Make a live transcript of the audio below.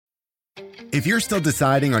If you're still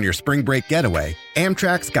deciding on your spring break getaway,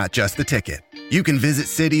 Amtrak's got just the ticket. You can visit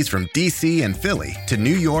cities from D.C. and Philly to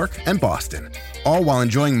New York and Boston, all while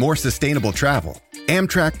enjoying more sustainable travel.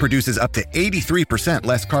 Amtrak produces up to 83%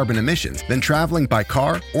 less carbon emissions than traveling by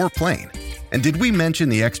car or plane. And did we mention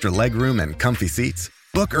the extra legroom and comfy seats?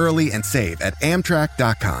 Book early and save at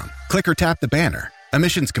Amtrak.com. Click or tap the banner.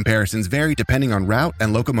 Emissions comparisons vary depending on route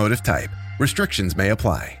and locomotive type. Restrictions may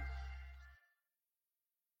apply.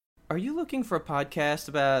 Are you looking for a podcast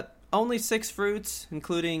about only 6 fruits,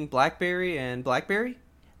 including blackberry and blackberry?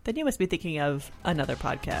 Then you must be thinking of another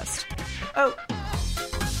podcast. Oh.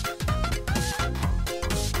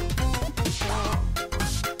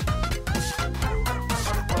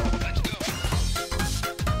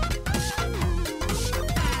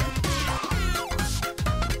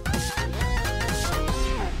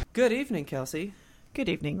 Good evening, Kelsey. Good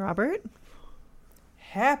evening, Robert.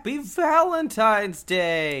 Happy Valentine's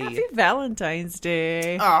Day! Happy Valentine's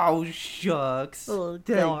Day. Oh, shucks. Oh,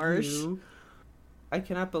 Thank gosh. you. I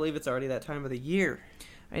cannot believe it's already that time of the year.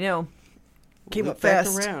 I know. Came Loop up back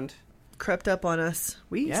fast. around. Crept up on us.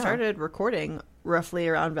 We started recording roughly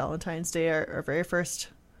around Valentine's Day, our very first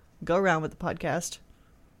go-around with the podcast.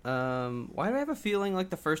 Why do I have a feeling like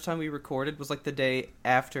the first time we recorded was like the day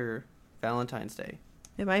after Valentine's Day?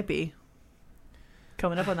 It might be.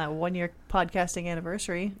 Coming up on that 1-year podcasting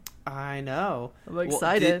anniversary. I know. I'm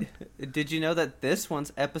excited. Well, did you know that this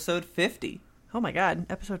one's episode 50? Oh my god,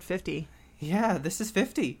 episode 50. Yeah, this is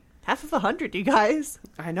 50. Half of 100, you guys.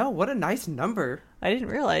 I know, what a nice number. I didn't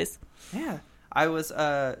realize. Yeah. I was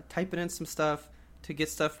typing in some stuff to get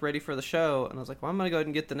stuff ready for the show, and I was like, well, I'm going to go ahead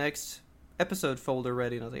and get the next episode folder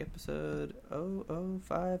ready. And I was like, episode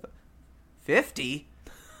 005. 50?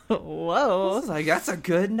 Whoa. I was like, that's a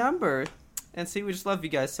good number. And see, we just love you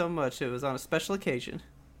guys so much. It was on a special occasion.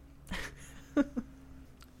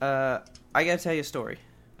 I gotta tell you a story.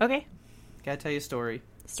 Okay. Gotta tell you a story.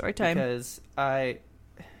 Story time. Because I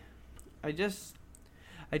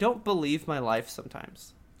don't believe my life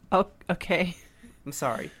sometimes. Oh, okay. I'm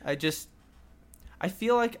sorry. I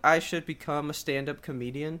feel like I should become a stand-up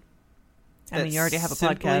comedian. I mean, you already have a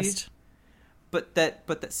podcast. But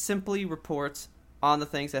that simply reports on the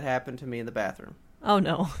things that happen to me in the bathroom. Oh,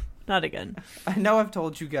 no. Not again. I know I've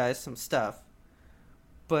told you guys some stuff,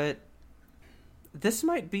 but this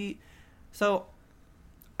might be... So,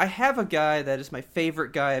 I have a guy that is my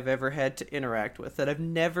favorite guy I've ever had to interact with that I've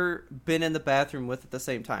never been in the bathroom with at the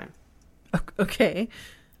same time. Okay.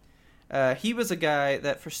 He was a guy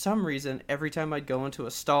that for some reason, every time I'd go into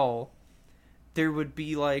a stall, there would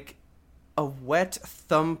be like a wet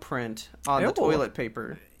thumbprint on the toilet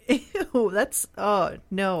paper. Ew, that's... Oh,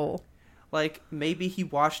 no. Like, maybe he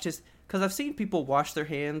washed his... Because I've seen people wash their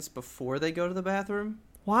hands before they go to the bathroom.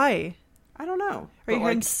 Why? I don't know. Are your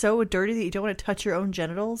hands so dirty that you don't want to touch your own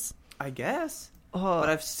genitals? I guess. Oh. But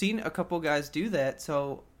I've seen a couple guys do that.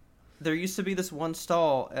 So there used to be this one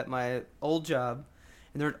stall at my old job,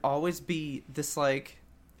 and there'd always be this, like...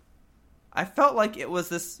 I felt like it was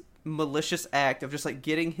this malicious act of just, like,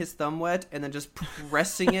 getting his thumb wet and then just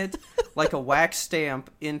pressing it like a wax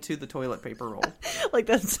stamp into the toilet paper roll. Like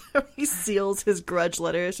that's how he seals his grudge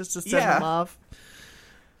letters, just to send them off.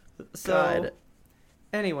 So, God.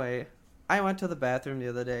 Anyway, I went to the bathroom the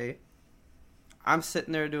other day. I'm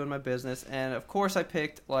sitting there doing my business, and of course I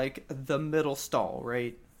picked, like, the middle stall,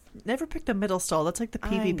 right? Never picked the middle stall. That's like the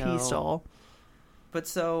PvP stall. But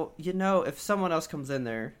so, you know, if someone else comes in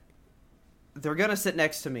there, they're going to sit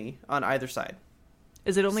next to me on either side.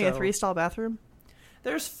 Is it only a 3-stall bathroom?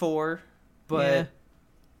 There's 4, but, yeah.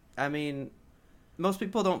 I mean, most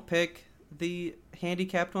people don't pick the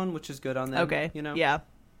handicapped one, which is good on them. Okay, you know? Yeah.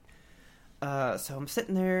 So I'm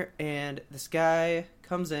sitting there, and this guy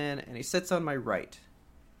comes in, and he sits on my right.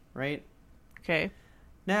 Okay.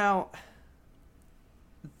 Now,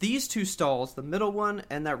 these 2 stalls, the middle one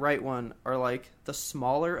and that right one, are, like, the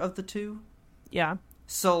smaller of the 2. Yeah.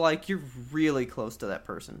 So, like, you're really close to that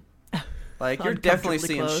person. Like, you're definitely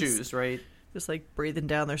seeing close. shoes, right? Just, like, breathing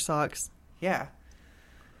down their socks. Yeah.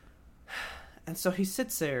 And so he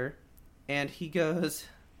sits there, and he goes,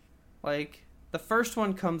 like, the first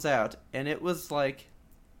one comes out, and it was, like,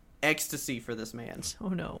 ecstasy for this man. Oh,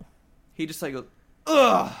 no. He just, like, goes,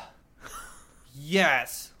 ugh!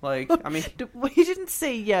 Yes! Like, I mean... He didn't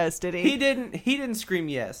say yes, did he? He didn't scream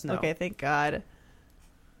yes, no. Okay, thank God.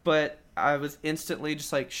 But I was instantly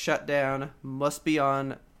just, like, shut down, must be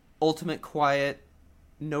on ultimate quiet,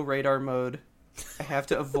 no radar mode. I have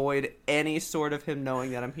to avoid any sort of him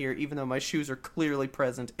knowing that I'm here, even though my shoes are clearly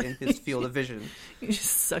present in his field of vision. You just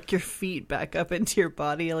suck your feet back up into your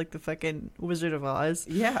body like the fucking Wizard of Oz.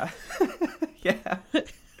 Yeah. Yeah.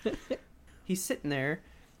 he's sitting there,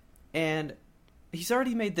 and he's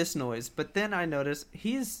already made this noise, but then I notice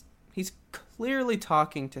he's clearly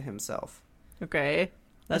talking to himself. Okay.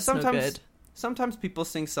 That's sometimes, no good. Sometimes people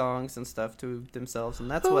sing songs and stuff to themselves,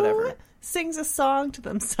 and that's whatever. Who sings a song to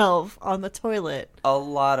themselves on the toilet? A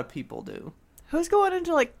lot of people do. Who's going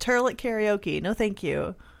into, like, toilet karaoke? No, thank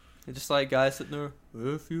you. It's just like guys sitting there,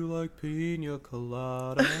 if you like pina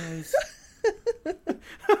coladas.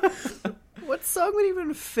 What song would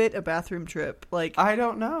even fit a bathroom trip? Like, I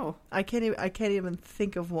don't know. I can't even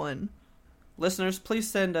think of one. Listeners, please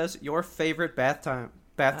send us your favorite bath time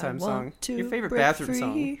song. Your favorite bathroom free.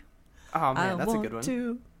 song. Oh man, that's a good one. I want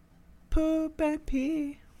to poop and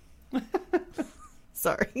pee.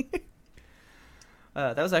 Sorry.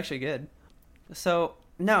 That was actually good. So,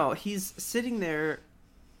 no, he's sitting there.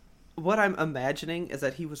 What I'm imagining is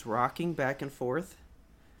that he was rocking back and forth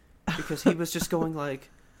because he was just going like,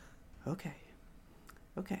 okay.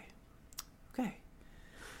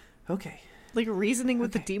 Like reasoning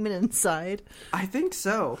with the demon inside. I think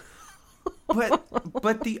so.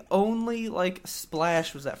 But the only like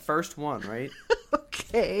splash was that first one, right?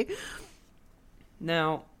 Okay.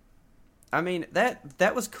 Now, I mean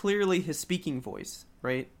that was clearly his speaking voice,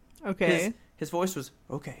 right? Okay. His voice was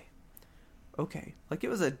okay. Like it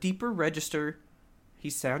was a deeper register. He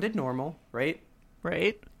sounded normal, right?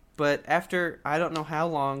 Right. But after I don't know how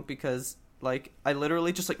long, because like I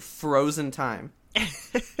literally just like frozen time.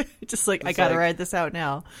 Just like, It's I gotta like, ride this out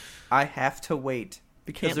now. I have to wait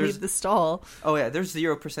because Can't leave the stall. Oh yeah, there's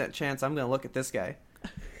 0% chance I'm gonna look at this guy.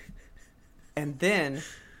 And then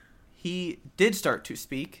he did start to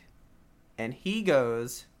speak, and he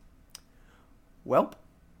goes, "Welp,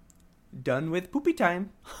 done with poopy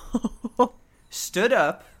time." Stood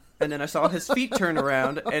up, and then I saw his feet turn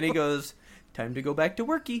around, and he goes, "Time to go back to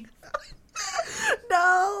worky."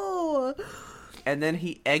 No. And then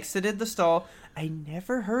he exited the stall. I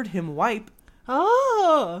never heard him wipe.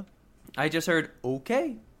 Oh. I just heard,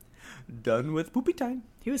 "Okay, done with poopy time."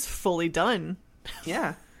 He was fully done.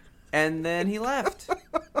 Yeah. And then he left.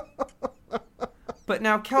 But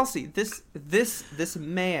now, Kelsey, this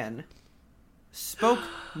man spoke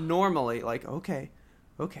normally, like, okay.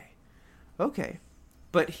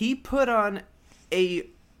 But he put on a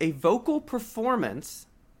vocal performance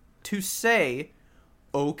to say,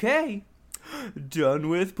 "Okay, done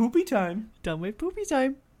with poopy time." Done with poopy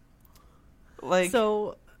time. Like,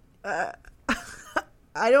 so, I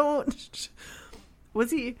don't. Was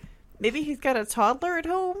he? Maybe he's got a toddler at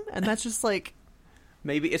home, and that's just like.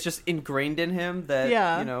 maybe it's just ingrained in him that,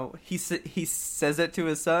 you know, he says it to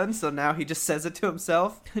his son, so now he just says it to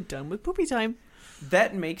himself. Done with poopy time.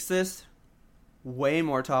 That makes this way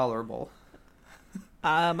more tolerable.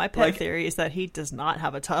 My pet theory is that he does not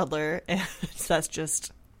have a toddler, and that's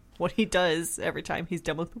just what he does every time he's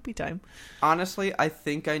done with poopy time. Honestly, I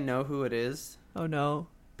think I know who it is. Oh no.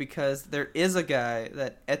 Because there is a guy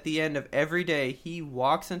that at the end of every day, he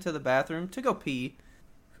walks into the bathroom to go pee,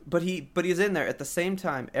 but he's in there at the same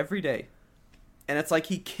time every day. And it's like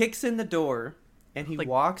he kicks in the door and he like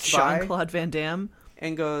walks by Jean-Claude Van Damme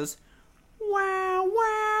and goes, "Wow,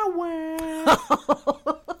 wow,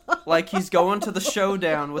 wow." Like he's going to the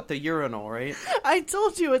showdown with the urinal, right? I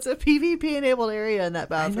told you it's a PvP enabled area in that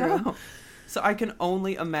bathroom. I know. So I can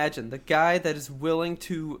only imagine the guy that is willing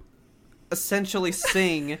to essentially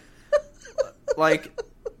sing like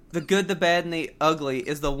the good, the bad, and the ugly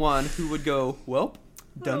is the one who would go, "Welp,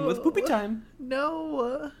 done with poopy time."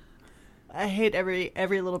 No. I hate every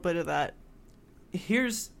little bit of that.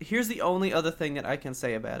 Here's the only other thing that I can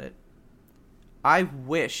say about it. I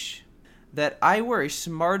wish that I were a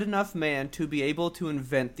smart enough man to be able to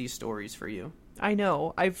invent these stories for you. I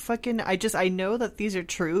know. I know that these are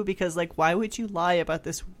true because, like, why would you lie about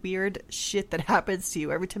this weird shit that happens to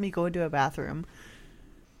you every time you go into a bathroom?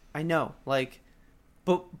 I know. Like,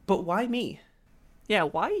 but why me? Yeah,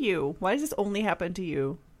 why you? Why does this only happen to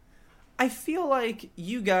you? I feel like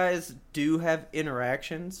you guys do have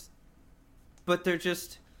interactions, but they're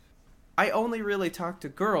just... I only really talk to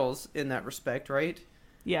girls in that respect, right?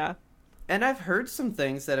 Yeah. And I've heard some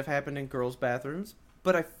things that have happened in girls' bathrooms,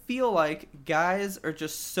 but I feel like guys are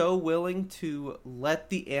just so willing to let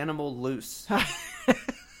the animal loose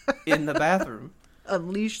in the bathroom.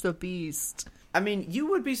 Unleash the beast. I mean, you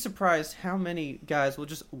would be surprised how many guys will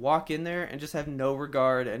just walk in there and just have no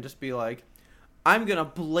regard and just be like, "I'm gonna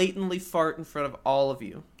blatantly fart in front of all of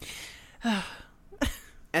you."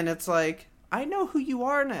 And it's like, I know who you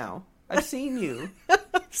are now. I've seen you.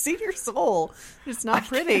 I've seen your soul. It's not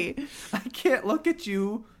pretty. I can't look at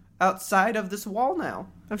you outside of this wall now.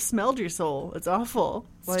 I've smelled your soul. It's awful.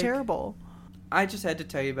 It's Like, terrible. I just had to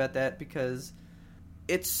tell you about that because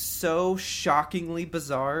It's so shockingly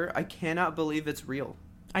bizarre. I cannot believe it's real.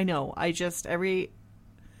 I know. I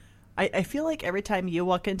feel like every time you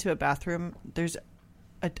walk into a bathroom, there's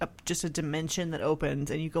just a dimension that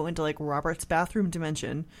opens, and you go into like Robert's bathroom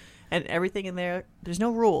dimension, and everything in there. There's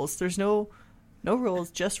no rules. There's no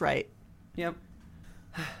rules. Just right. Yep.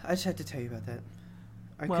 I just had to tell you about that.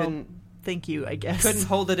 I well, couldn't. Thank you. I guess Couldn't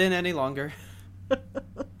hold it in any longer.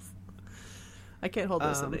 I can't hold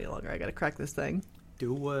this in any longer. I gotta crack this thing.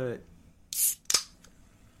 Do it.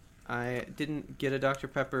 I didn't get a Dr.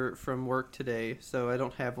 Pepper from work today, so I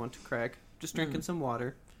don't have one to crack. Just drinking some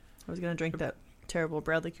water. I was going to drink that terrible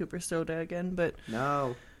Bradley Cooper soda again, but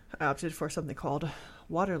no. I opted for something called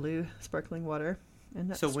Waterloo sparkling water. And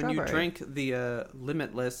that's so when strawberry. you drank the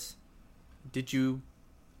Limitless, did you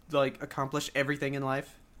like accomplish everything in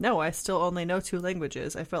life? No, I still only know 2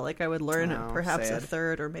 languages. I felt like I would learn perhaps sad. a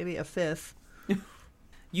third or maybe a fifth.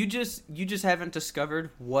 You just haven't discovered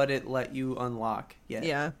what it let you unlock yet.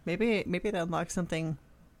 Yeah, maybe it unlocks something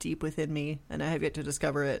deep within me, and I have yet to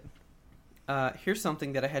discover it. Here's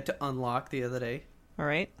something that I had to unlock the other day. All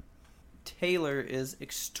right. Taylor is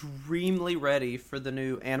extremely ready for the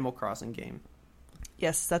new Animal Crossing game.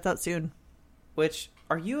 Yes, that's out soon. Which,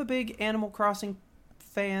 are you a big Animal Crossing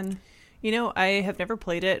fan? You know, I have never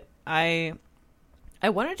played it. I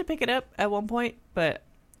wanted to pick it up at one point, but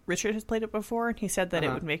Richard has played it before, and he said that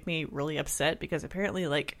it would make me really upset because apparently,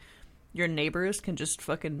 like, your neighbors can just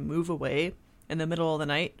fucking move away in the middle of the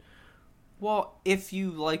night. Well, if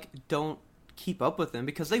you, like, don't keep up with them,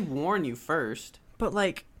 because they warn you first. But,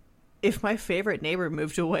 like, if my favorite neighbor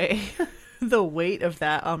moved away, the weight of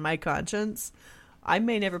that on my conscience, I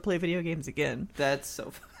may never play video games again. That's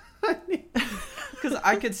so funny. Because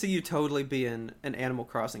I could see you totally being an Animal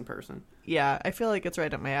Crossing person. Yeah, I feel like it's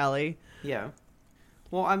right up my alley. Yeah.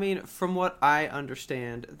 Well, I mean, from what I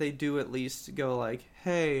understand, they do at least go like,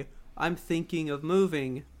 hey, I'm thinking of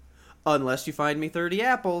moving, unless you find me 30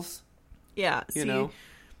 apples. Yeah, you know?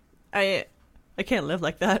 I can't live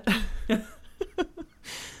like that.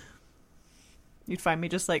 You'd find me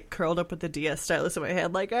just, like, curled up with the DS stylus in my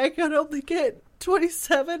hand, like, I can only get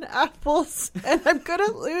 27 apples, and I'm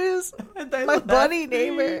gonna lose my bunny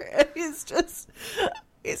neighbor, and he's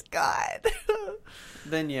gone.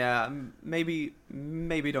 Then, yeah, maybe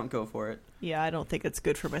don't go for it. Yeah, I don't think it's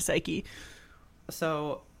good for my psyche.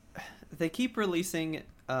 So, they keep releasing,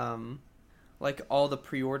 like, all the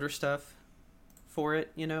pre-order stuff for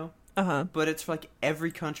it, you know? Uh-huh. But it's for, like,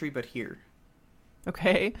 every country but here.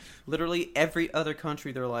 Okay. Literally every other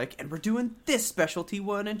country, they're like, and we're doing this specialty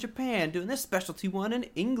one in Japan, doing this specialty one in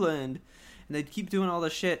England. And they keep doing all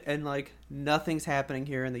this shit, and, like, nothing's happening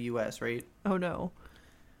here in the U.S., right? Oh, no.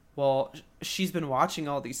 Well, she's been watching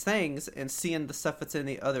all these things and seeing the stuff that's in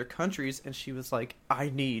the other countries, and she was like,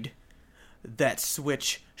 I need that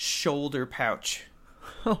Switch shoulder pouch.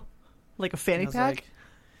 Oh, like a fanny pack? Like,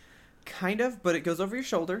 kind of, but it goes over your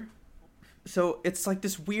shoulder. So it's like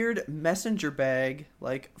this weird messenger bag,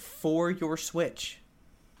 like, for your Switch.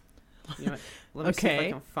 You know, let me see if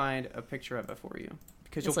I can find a picture of it for you.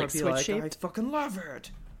 Because you'll like be like, Switch-shaped? I fucking love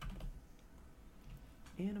it.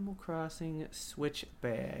 Animal Crossing Switch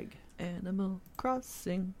bag. Animal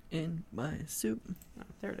Crossing in my soup. Oh,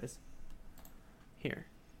 there it is. Here.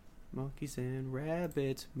 Monkeys and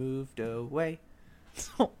rabbits moved away.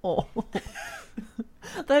 Oh.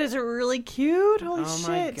 That is really cute. Holy shit.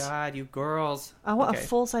 Oh my god, you girls. I want a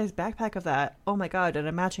full-size backpack of that. Oh my god, and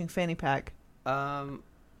a matching fanny pack. I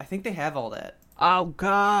think they have all that. Oh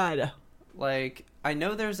god. Like, I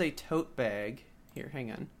know there's a tote bag. Here,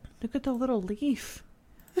 hang on. Look at the little leaf.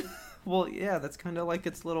 Well, yeah, that's kind of like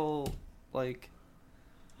its little, like...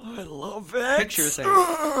 I love it. Picture thing.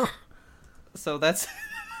 So that's...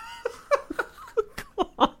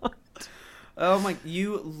 God. Oh my...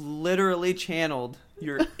 You literally channeled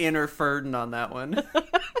your inner Ferdin on that one.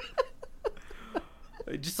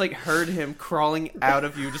 I just, like, heard him crawling out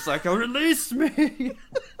of you, just like, oh, release me!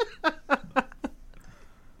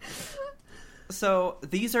 So,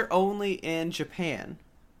 these are only in Japan.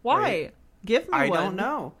 Why? Right? Give me one. I don't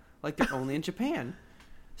know. Like, they're only in Japan.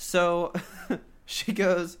 So, she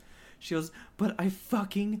goes, but I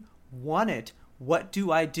fucking want it. What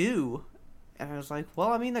do I do? And I was like,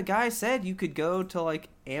 well, I mean, the guy said you could go to, like,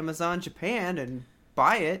 Amazon Japan and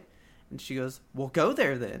buy it. And she goes, well, go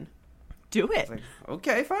there then. Do it. I was like,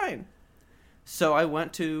 okay, fine. So I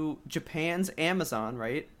went to Japan's Amazon,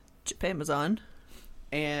 right? Japanazon.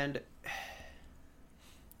 And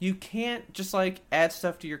you can't just, like, add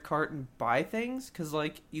stuff to your cart and buy things, because,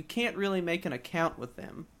 like, you can't really make an account with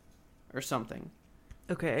them or something.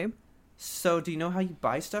 Okay. So do you know how you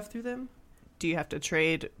buy stuff through them? Do you have to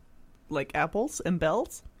trade Like apples and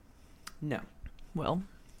bells? No. Well,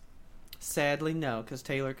 Sadly, no, because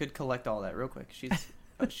Taylor could collect all that real quick.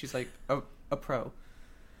 She's like a pro.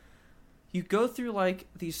 You go through like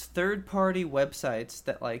these third-party websites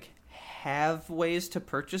that like have ways to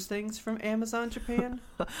purchase things from Amazon Japan.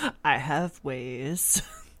 I have ways.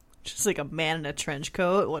 Just like a man in a trench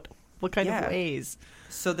coat. What kind of ways?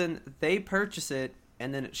 So then they purchase it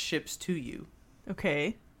and then it ships to you.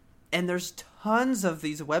 Okay. And there's tons of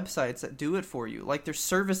these websites that do it for you. Like there's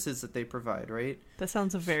services that they provide, right? That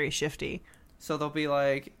sounds very shifty. So they'll be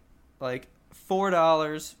like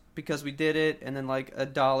 $4 because we did it, and then like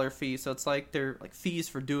 $1 fee. So it's like their like fees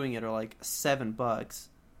for doing it are like $7,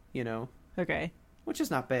 you know? Okay. Which is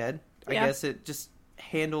not bad. I Yeah. guess it just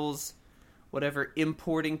handles whatever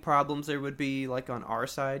importing problems there would be like on our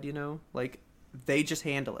side, you know? Like they just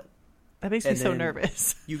handle it. That makes me so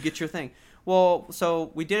nervous. You get your thing. Well, so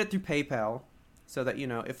we did it through PayPal so that, you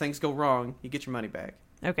know, if things go wrong, you get your money back.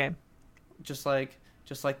 Okay. Just like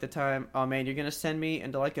the time, oh man, you're going to send me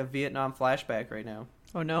into like a Vietnam flashback right now.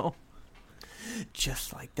 Oh no.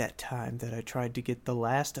 Just like that time that I tried to get The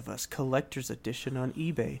Last of Us Collector's Edition on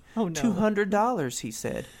eBay. Oh no. $200, he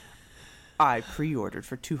said. I pre-ordered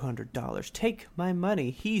for $200. Take my money.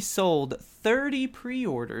 He sold 30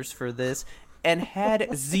 pre-orders for this and had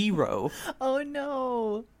 0. Oh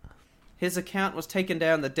no. His account was taken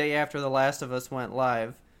down the day after The Last of Us went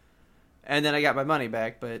live. And then I got my money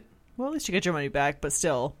back, but... Well, at least you get your money back, but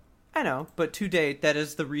still. I know, but to date, that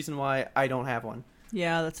is the reason why I don't have one.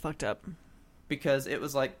 Yeah, that's fucked up. Because it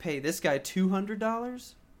was like, pay this guy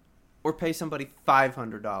 $200 or pay somebody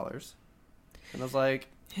 $500. And I was like,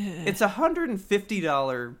 it's a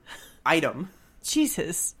 $150 item.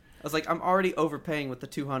 Jesus. I was like, I'm already overpaying with the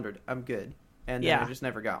 $200. I'm good. And then I just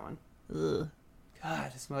never got one. Ugh.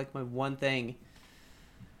 God, it's like my one thing.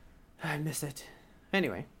 I miss it.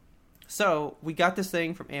 Anyway, so we got this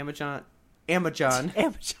thing from Amazon. So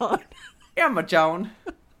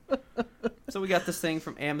we got this thing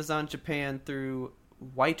from Amazon Japan through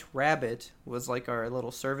White Rabbit, was like our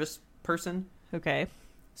little service person. Okay.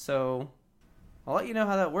 So I'll let you know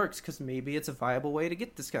how that works, because maybe it's a viable way to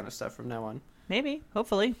get this kind of stuff from now on. Maybe.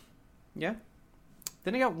 Hopefully. Yeah.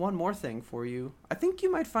 Then I got one more thing for you. I think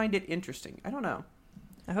you might find it interesting. I don't know.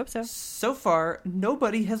 I hope so. So far,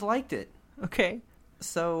 nobody has liked it. Okay.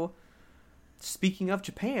 So, speaking of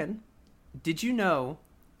Japan, did you know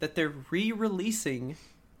that they're re-releasing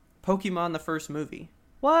Pokemon the first movie?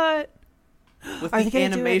 What? With the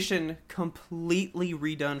animation completely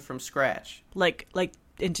redone from scratch. Like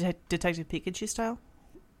in Detective Pikachu style?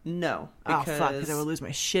 No. Oh, fuck, because I would lose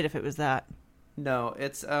my shit if it was that. No,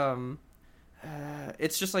 it's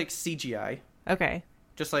just like CGI. Okay.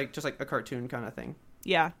 Just like a cartoon kind of thing.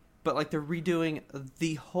 Yeah. But like they're redoing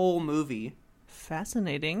the whole movie.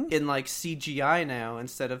 Fascinating. In like CGI now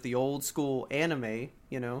instead of the old school anime,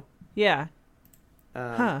 you know? Yeah.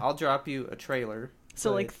 I'll drop you a trailer.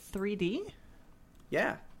 So like 3D?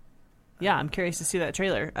 Yeah. Yeah, I'm curious to see that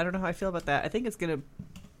trailer. I don't know how I feel about that. I think it's going to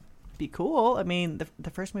be cool. I mean, the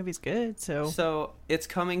first movie's good, so... So, it's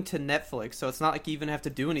coming to Netflix, so it's not like you even have to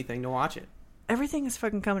do anything to watch it. Everything is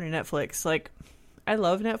fucking coming to Netflix. Like, I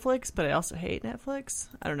love Netflix, but I also hate Netflix.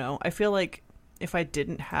 I don't know. I feel like if I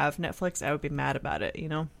didn't have Netflix, I would be mad about it, you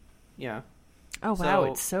know? Yeah. Oh, wow,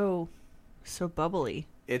 it's so bubbly.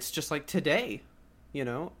 It's just like today, you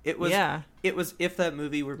know? It was if that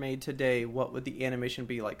movie were made today, what would the animation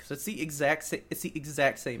be like? Because it's the exact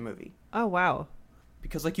same movie. Oh, wow.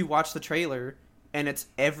 Because like you watch the trailer and it's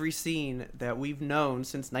every scene that we've known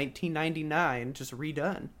since 1999 just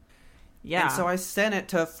redone. Yeah. And so I sent it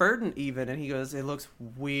to Ferdinand even, and he goes, "It looks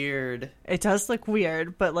weird." It does look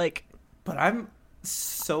weird, but like... But I'm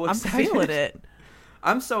so excited. I'm feeling it.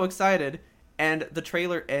 I'm so excited. And the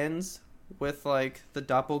trailer ends with like the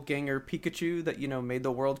doppelganger Pikachu that, you know, made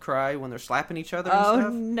the world cry when they're slapping each other and stuff. Oh,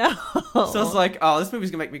 no. So it's like, oh, this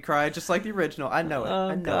movie's gonna make me cry just like the original. I know it. Oh,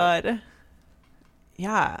 I know God. it.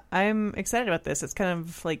 Yeah, I'm excited about this. It's kind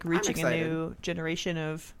of like reaching a new generation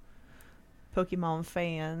of Pokemon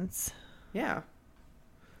fans. Yeah.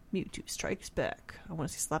 Mewtwo strikes back. I want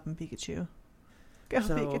to see slapping Pikachu. Go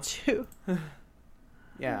Pikachu.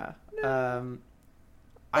 Yeah. No.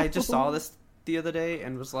 I just saw this the other day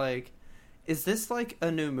and was like, is this like a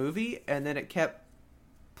new movie? And then it kept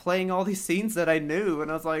playing all these scenes that I knew, and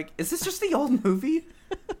I was like, is this just the old movie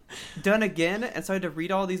done again? And so I had to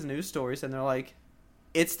read all these news stories, and they're like,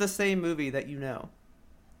 it's the same movie that you know,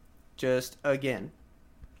 just again.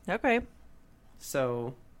 Okay.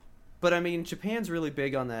 So, but I mean, Japan's really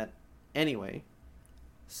big on that anyway.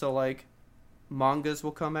 So like, mangas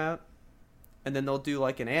will come out, and then they'll do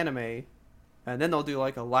like an anime and then they'll do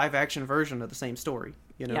like a live action version of the same story.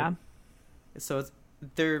 You know. Yeah. So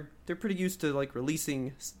they're pretty used to like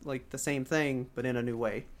releasing like the same thing but in a new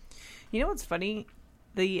way. You know what's funny?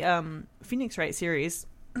 The Phoenix Wright series,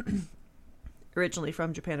 originally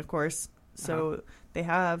from Japan, of course. So they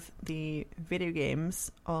have the video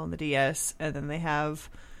games on the DS, and then they have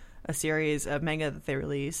a series of manga that they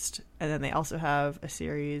released, and then they also have a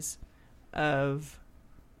series of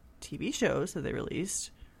TV shows that they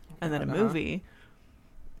released, and then a movie.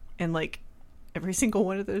 And like every single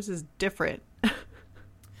one of those is different.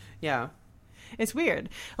 Yeah. It's weird.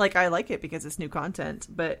 Like, I like it because it's new content,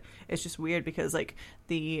 but it's just weird because like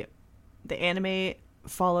the anime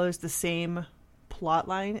follows the same plot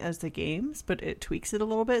line as the games, but it tweaks it a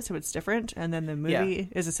little bit so it's different. And then the movie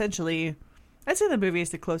is essentially, I'd say the movie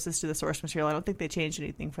is the closest to the source material. I don't think they changed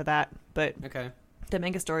anything for that, but the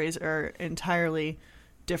manga stories are entirely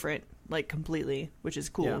different, like completely, which is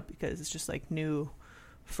cool because it's just like new,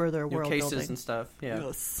 further new world cases building and stuff. Yeah.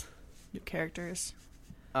 Yes. New characters.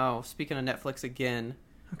 Oh, speaking of Netflix again.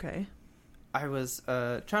 Okay. I was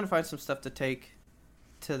trying to find some stuff to take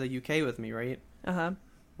to the UK with me, right? Uh-huh.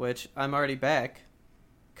 Which I'm already back,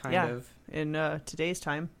 kind of. In today's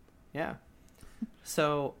time. Yeah.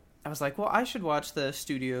 So I was like, well, I should watch the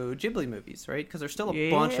Studio Ghibli movies, right? Because there's still a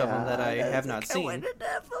bunch of them that I have not seen.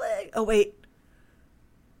 Netflix. Oh, wait.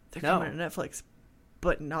 They're coming to Netflix,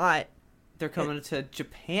 but not. They're coming to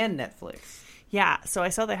Japan Netflix. Yeah, so I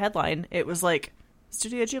saw the headline. It was like,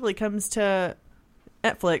 Studio Ghibli comes to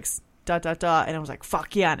Netflix, ... And I was like,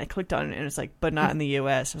 fuck yeah. And I clicked on it, and it's like, but not in the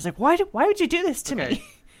US. I was like, why would you do this to me?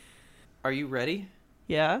 Are you ready?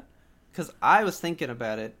 Yeah. Because I was thinking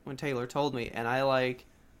about it when Taylor told me, and I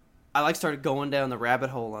started going down the rabbit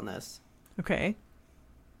hole on this. Okay.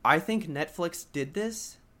 I think Netflix did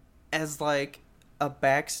this as like a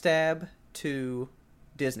backstab to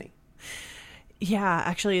Disney. Yeah,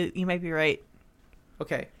 actually, you might be right.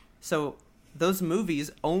 Okay, so those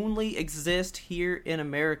movies only exist here in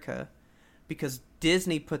America because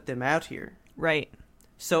Disney put them out here. Right.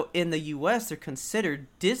 So in the US, they're considered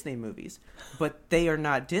Disney movies, but they are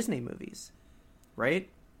not Disney movies, right?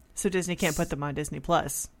 So Disney can't put them on Disney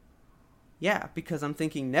Plus. Yeah, because I'm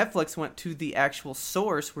thinking Netflix went to the actual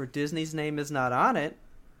source where Disney's name is not on it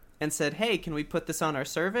and said, hey, can we put this on our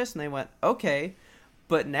service? And they went, okay.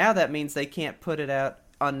 But now that means they can't put it out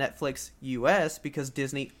on Netflix US because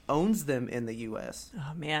Disney owns them in the US.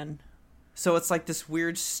 Oh, man. So it's like this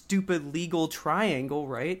weird, stupid legal triangle,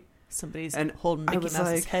 right? Somebody's holding Mickey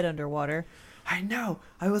Mouse's head underwater. I know.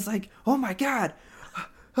 I was like, oh my God.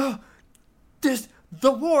 Oh,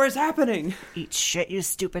 the war is happening. Eat shit, you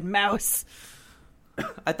stupid mouse.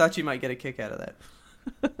 I thought you might get a kick out of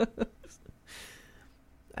that.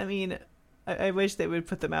 I mean, I wish they would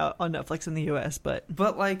put them out on Netflix in the US, but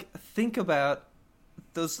like, think about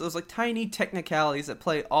those like tiny technicalities that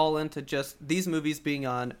play all into just these movies being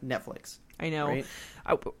on Netflix. I know. Right?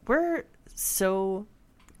 We're so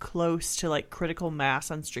close to like critical mass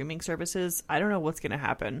on streaming services. I don't know what's going to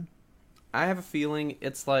happen. I have a feeling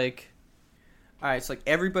it's like, all right, it's like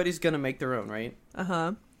everybody's going to make their own, right?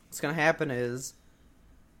 Uh-huh. What's going to happen is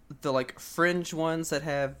the like fringe ones that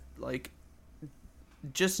have like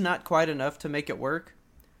just not quite enough to make it work,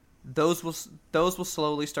 those will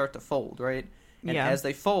slowly start to fold, right? And as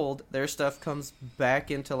they fold, their stuff comes back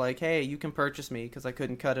into like, hey, you can purchase me because I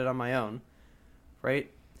couldn't cut it on my own, right?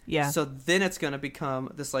 Yeah. So then it's going to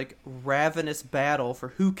become this like ravenous battle for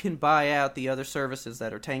who can buy out the other services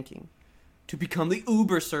that are tanking to become the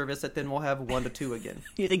Uber service that then we'll have 1 to 2 again.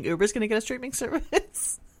 You think Uber's going to get a streaming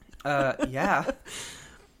service? Yeah.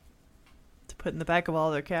 To put in the back of all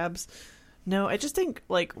their cabs. No, I just think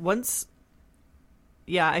like once,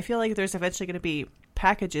 I feel like there's eventually going to be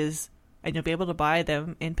packages and you'll be able to buy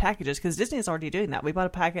them in packages because Disney is already doing that. We bought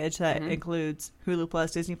a package that includes Hulu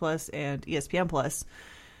Plus, Disney Plus, and ESPN Plus.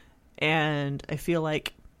 And I feel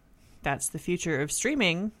like that's the future of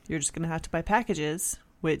streaming. You're just going to have to buy packages,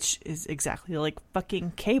 which is exactly like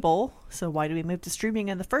fucking cable. So why do we move to streaming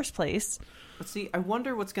in the first place? But see, I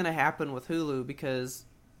wonder what's going to happen with Hulu because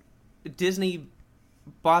Disney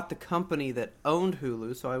bought the company that owned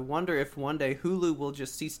Hulu. So I wonder if one day Hulu will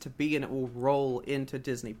just cease to be and it will roll into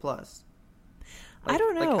Disney Plus. I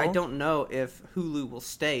don't know. I don't know if Hulu will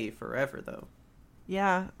stay forever, though.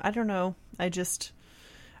 Yeah, I don't know. I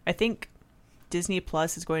think Disney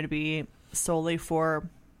Plus is going to be solely for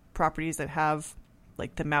properties that have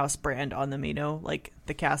like the mouse brand on them, you know, like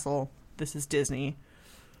the castle. This is Disney.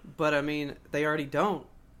 But I mean, they already don't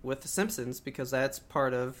with The Simpsons because that's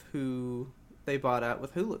part of who they bought out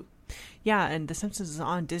with Hulu. Yeah, and The Simpsons is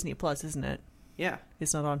on Disney Plus, isn't it? Yeah.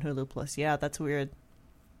 It's not on Hulu Plus. Yeah, that's weird.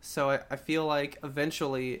 So I feel like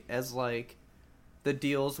eventually, as like the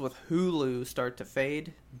deals with Hulu start to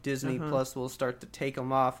fade, Disney Plus will start to take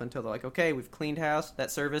them off until they're like, okay, we've cleaned house,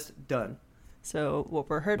 that service, done. So what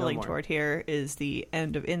we're hurtling toward here is the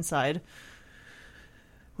end of Inside,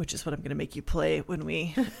 which is what I'm going to make you play when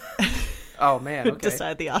we oh man, okay.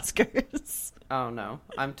 decide the Oscars. Oh no,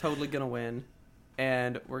 I'm totally going to win,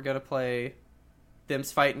 and we're going to play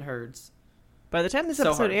Them's Fighting Herds. By the time this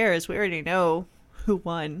episode airs, we already know who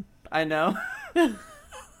won. I know.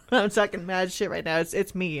 I'm talking mad shit right now.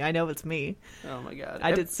 It's me. I know it's me. Oh my god.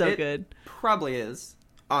 I did so good. Probably is,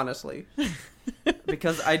 honestly.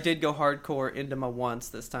 Because I did go hardcore into my wants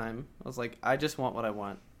this time. I was like, I just want what I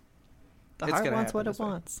want. The heart wants what it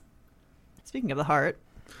wants. Speaking of the heart,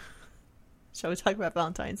 shall we talk about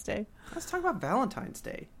Valentine's Day? Let's talk about Valentine's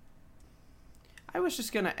Day. I was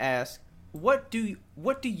just gonna ask, what do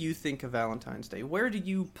you think of Valentine's Day? Where do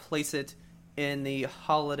you place it in the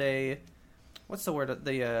holiday? What's the word?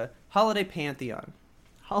 The holiday pantheon.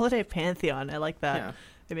 Holiday pantheon. I like that. Yeah.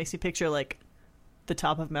 It makes you picture like the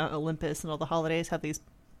top of Mount Olympus, and all the holidays have these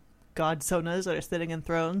godsonas that are sitting in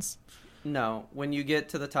thrones. No, when you get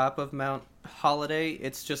to the top of Mount Holiday,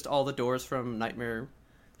 it's just all the doors from Nightmare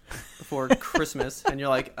Before Christmas, and you're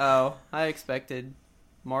like, oh, I expected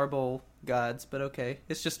marble gods, but okay,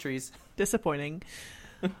 it's just trees. Disappointing.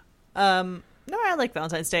 No, I like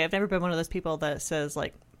Valentine's Day. I've never been one of those people that says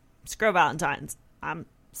like, screw Valentine's, I'm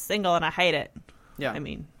single and I hate it. Yeah. I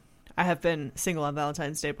mean, I have been single on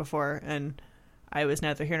Valentine's Day before, and I was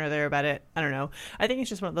neither here nor there about it. I don't know. I think it's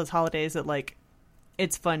just one of those holidays that, like,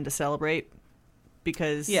 it's fun to celebrate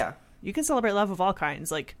because you can celebrate love of all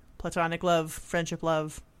kinds, like platonic love, friendship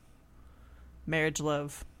love, marriage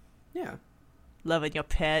love. Yeah. Loving your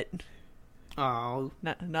pet. Oh.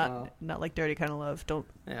 Not like dirty kind of love. Don't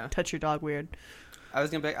touch your dog weird. I was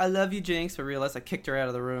going to be like, I love you, Jinx, but realized I kicked her out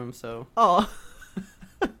of the room, so. Oh.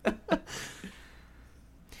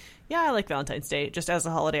 Yeah, I like Valentine's Day. Just as a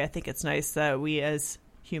holiday, I think it's nice that we as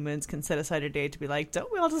humans can set aside a day to be like, don't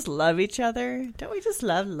we all just love each other? Don't we just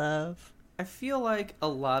love? I feel like a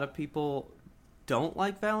lot of people don't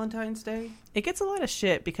like Valentine's Day. It gets a lot of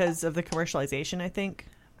shit because of the commercialization, I think.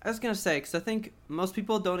 I was going to say, because I think most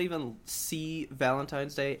people don't even see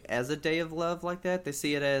Valentine's Day as a day of love like that. They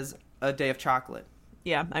see it as a day of chocolate.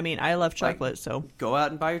 Yeah, I mean, I love chocolate, so. Go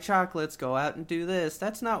out and buy your chocolates, go out and do this.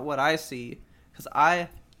 That's not what I see, because I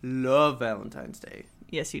love Valentine's Day.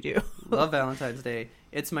 Yes, you do. Love Valentine's Day.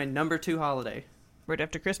 It's my number 2 holiday. Right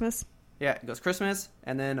after Christmas? Yeah, it goes Christmas,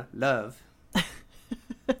 and then love. I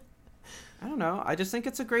don't know. I just think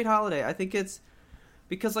it's a great holiday. I think it's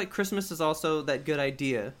because, like, Christmas is also that good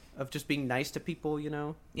idea of just being nice to people, you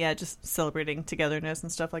know? Yeah, just celebrating togetherness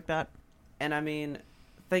and stuff like that. And, I mean,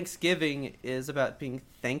 Thanksgiving is about being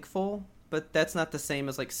thankful, but that's not the same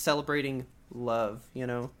as, like, celebrating love, you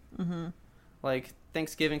know? Mm-hmm. Like,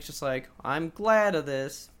 Thanksgiving's just like, I'm glad of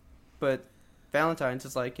this, but Valentine's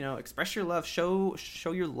is like, you know, express your love, show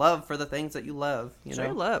your love for the things that you love, you know? Show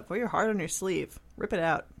your love, wear your heart on your sleeve, rip it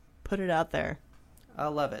out, put it out there. I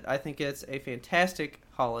love it. I think it's a fantastic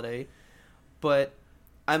holiday, but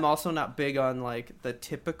I'm also not big on, like, the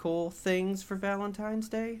typical things for Valentine's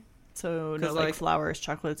Day. So, no, like, flowers,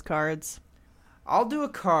 chocolates, cards? I'll do a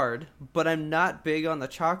card, but I'm not big on the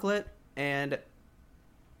chocolate, and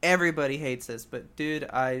everybody hates this, but, dude,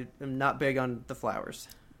 I am not big on the flowers.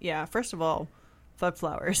 Yeah, first of all, fuck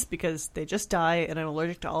flowers, because they just die, and I'm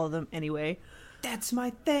allergic to all of them anyway. That's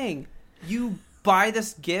my thing. You buy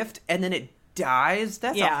this gift, and then it dies?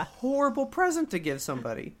 That's a horrible present to give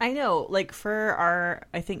somebody. I know. Like, for our,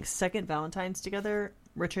 I think, second Valentine's together,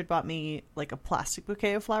 Richard bought me, like, a plastic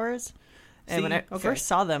bouquet of flowers. And when I first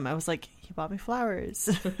saw them, I was like, he bought me flowers.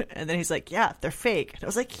 And then he's like, yeah, they're fake. And I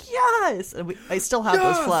was like, yes! And I still have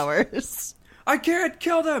those flowers. I can't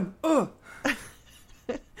kill them! Ugh!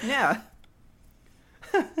 Yeah.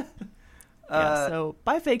 So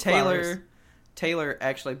buy fake flowers. Taylor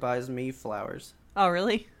actually buys me flowers. Oh,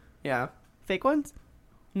 really? Yeah. Fake ones?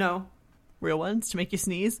 No. Real ones to make you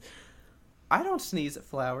sneeze? I don't sneeze at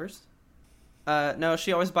flowers. No,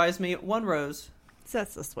 she always buys me one rose.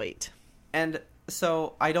 That's so sweet. And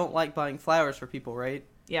so I don't like buying flowers for people, right?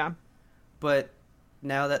 Yeah. But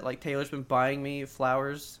now that, like, Taylor's been buying me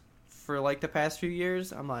flowers for, like, the past few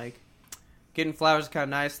years, I'm like, getting flowers is kind of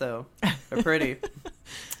nice, though. They're pretty.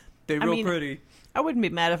 They're real pretty. I wouldn't be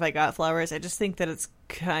mad if I got flowers. I just think that it's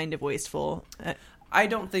kind of wasteful. I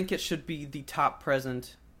don't think it should be the top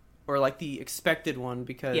present or, like, the expected one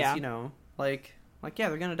because, you know, like, Like, yeah,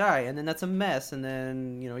 they're gonna die, and then that's a mess, and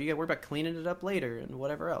then, you know, you gotta worry about cleaning it up later and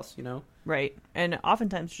whatever else, you know? Right. And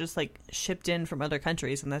oftentimes just, like, shipped in from other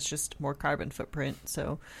countries, and that's just more carbon footprint.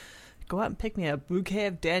 So go out and pick me a bouquet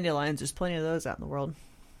of dandelions. There's plenty of those out in the world.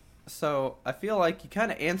 So I feel like you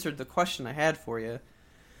kind of answered the question I had for you.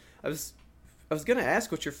 I was gonna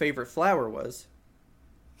ask what your favorite flower was.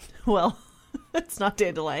 Well, it's not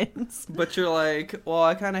dandelions. But you're like, well,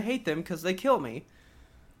 I kind of hate them because they kill me.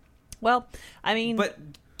 Well, I mean... But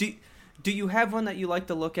do you have one that you like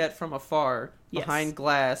to look at from afar, Yes. behind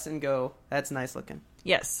glass, and go, that's nice looking?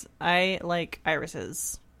 Yes, I like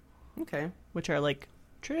irises, Okay. which are, like,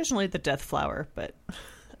 traditionally the death flower, but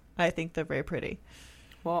I think they're very pretty.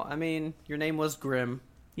 Well, I mean, your name was Grim.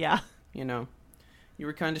 Yeah, You know, you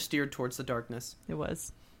were kind of steered towards the darkness. it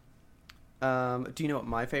was. Do you know what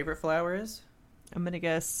my favorite flower is? I'm gonna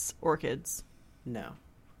guess orchids. No.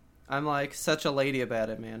 I'm like such a lady about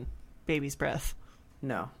it, man. Baby's breath.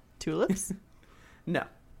 No. Tulips. No.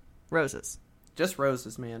 Roses. Just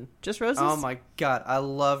roses, man. Just roses? Oh my god, I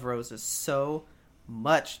love roses so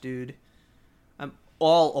much, dude. I'm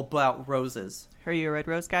all about roses. Are you a red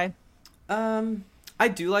rose guy? I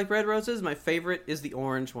do like red roses. My favorite is the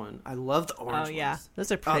orange one. I love the orange ones. Oh, yeah.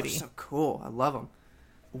 Those are Oh, pretty. they're so cool. I love them.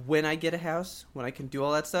 When I get a house, when I can do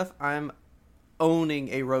all that stuff, I'm owning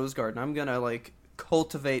a rose garden. I'm gonna, like,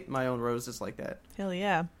 cultivate my own roses like that. Hell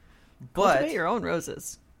yeah. But Cultivate your own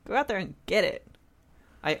roses. Go out there and get it.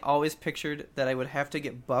 I always pictured that I would have to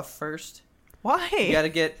get buff first. Why? You gotta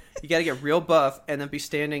get real buff, and then be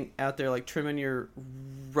standing out there like trimming your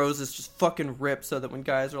roses, just fucking ripped, so that when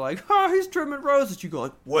guys are like, "Oh, he's trimming roses," you go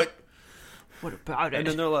like, "What? What about it? And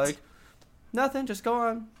then they're like, "Nothing, just go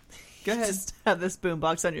on, go ahead." Just have this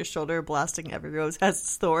boombox on your shoulder blasting every rose has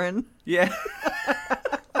its thorn. Yeah,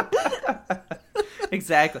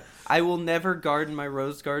 exactly. I will never garden my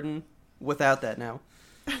rose garden without that. Now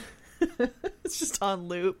It's just on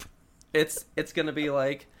loop. it's gonna be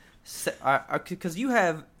like, because you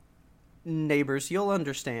have neighbors, you'll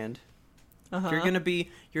understand. Uh-huh. You're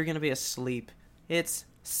gonna be asleep. It's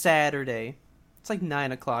Saturday. It's like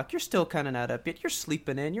 9 o'clock. You're still kind of not up yet. You're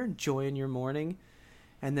sleeping in. You're enjoying your morning,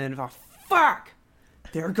 and then oh fuck,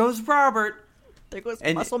 there goes Robert, There goes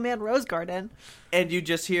And- Muscle Man Rose Garden. and you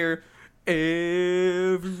just hear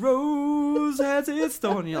every rose has its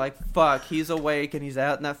thorn. And you're like, fuck, he's awake and he's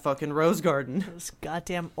out in that fucking rose garden Those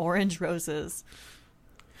goddamn orange roses.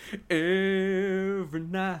 every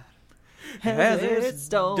night. Has its its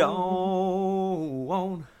dawn.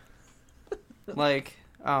 dawn. Like,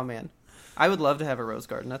 oh man, I would love to have a rose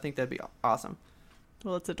garden. I think that'd be awesome.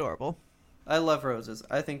 Well, it's adorable. I love roses.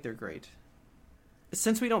 I think they're great.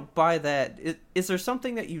 Since we don't buy that, is there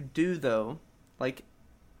something that you do though? Like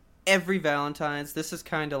every Valentine's, this is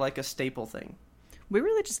kind of like a staple thing. We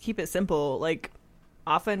really just keep it simple. Like,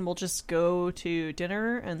 often we'll just go to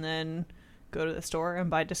dinner and then go to the store and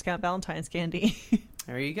buy discount Valentine's candy.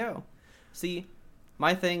 There you go. See,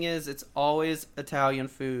 my thing is it's always Italian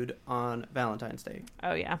food on Valentine's Day.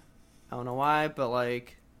 Oh, yeah. I don't know why, but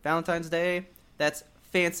like Valentine's Day, that's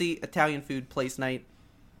fancy Italian food place night.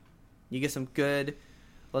 You get some good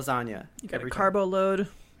lasagna. You got a every time. carbo load.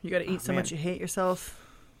 You got to eat Oh, so man. much you hate yourself.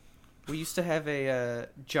 We used to have a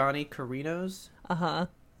Johnny Carino's Uh-huh.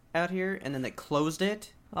 out here, and then they closed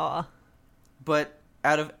it. Aw. But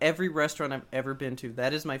out of every restaurant I've ever been to,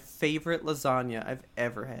 that is my favorite lasagna I've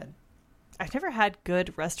ever had. I've never had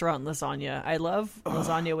good restaurant lasagna. I love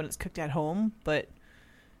lasagna when it's cooked at home, but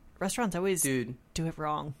restaurants always Dude, do it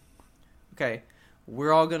wrong. okay,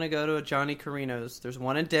 we're all going to go to a Johnny Carino's. There's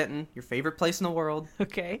one in Denton, your favorite place in the world,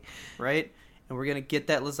 Okay. right? And we're going to get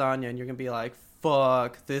that lasagna, and you're going to be like,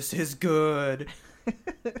 fuck, this is good.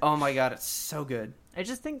 Oh my god, it's so good. I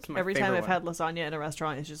just think my every time favorite I've had lasagna in a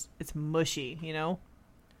restaurant, it's mushy, you know?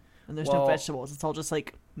 And there's no Well- vegetables. It's all just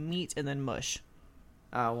like meat and then mush.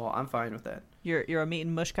 Well, I'm fine with that. You're a meat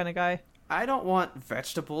and mush kind of guy? I don't want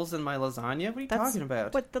vegetables in my lasagna. What are you talking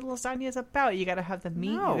about? What the lasagna is about. You gotta have the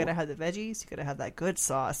meat, No. you gotta have the veggies, you gotta have that good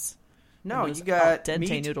sauce. No, and those you got al dente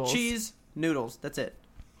meat, noodles. cheese, noodles. That's it.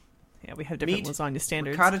 Yeah, we have different Meat, lasagna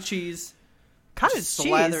standards. Ricotta cheese. Cottage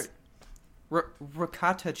slather- cheese?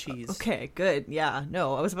 Ricotta cheese. Okay, good. Yeah,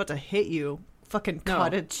 no, I was about to hit you. Fucking No.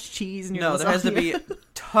 cottage cheese in your No, lasagna. there has to be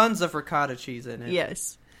tons of ricotta cheese in it.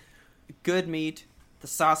 Yes. Good meat. The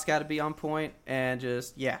sauce got to be on point, and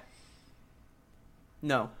just yeah.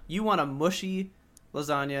 No, you want a mushy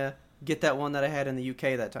lasagna? Get that one that I had in the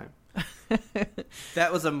UK that time.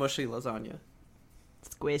 That was a mushy lasagna.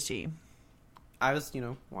 Squishy. I was,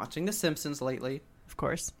 watching The Simpsons lately, Of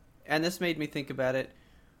course. and this made me think about it.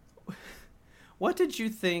 What did you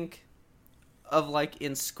think of, like,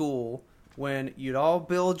 in school when you'd all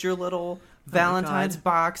build your little Valentine's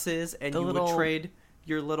boxes and you would trade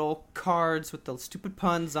your little cards with the stupid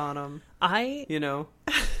puns on them. You know.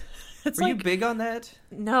 Were you big on that?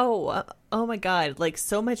 No. Oh my God. Like,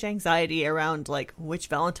 so much anxiety around, like, which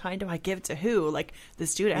Valentine do I give to who? Like,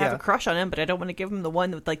 this dude, I have a crush on him, but I don't want to give him the one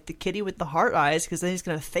with, like, the kitty with the heart eyes, because then he's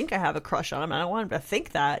going to think I have a crush on him. And I don't want him to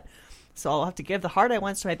think that. So I'll have to give the heart eye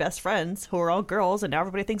ones to my best friends, who are all girls, and now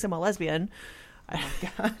everybody thinks I'm a lesbian. Oh my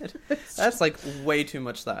God. That's, like, way too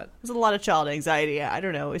much thought. There's a lot of child anxiety. I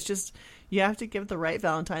don't know. It's just, you have to give the right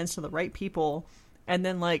Valentines to the right people. And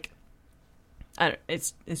then, like,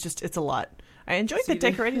 it's a lot. I enjoyed the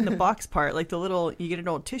decorating the box part, like the little, you get an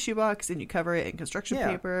old tissue box and you cover it in construction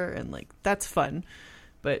paper, and like that's fun.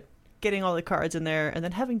 But getting all the cards in there and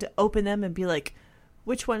then having to open them and be like,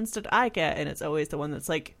 which ones did I get? And it's always the one that's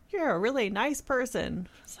like, you're a really nice person.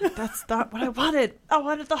 It's like, that's not what I wanted. I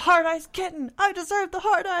wanted the hard eyes kitten. I deserve the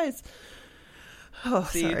hard eyes. Oh,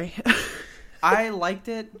 sorry. I liked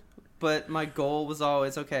it. But my goal was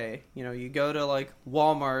always, okay, you know, you go to, like,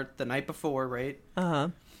 Walmart the night before, right? Uh-huh.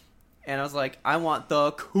 And I was like, I want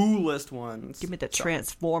the coolest ones. Give me the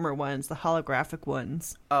Transformer ones, the holographic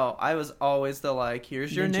ones. Oh, I was always the, like,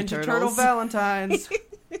 here's your Ninja Turtle Valentines.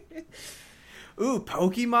 Ooh,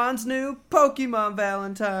 Pokemon's new Pokemon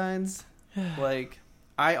Valentines. Like,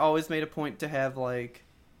 I always made a point to have, like,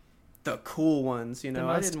 the cool ones, you know? The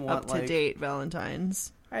most I didn't want, up-to-date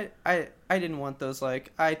Valentines. I didn't want those,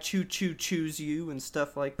 like, I choose you and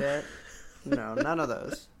stuff like that. No, none of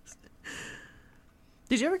those.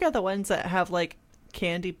 Did you ever get the ones that have, like,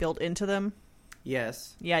 candy built into them?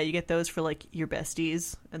 Yes. Yeah, you get those for, like, your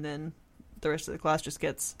besties, and then the rest of the class just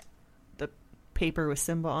gets the paper with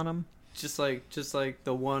Simba on them. Just like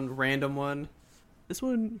the one random one. This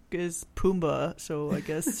one is Pumbaa, so I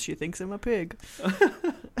guess she thinks I'm a pig.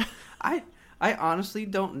 I honestly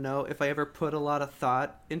don't know if I ever put a lot of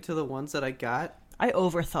thought into the ones that I got. I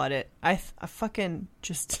overthought it. I fucking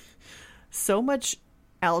just so much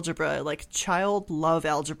algebra, like child love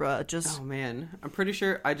algebra. Just oh man, I'm pretty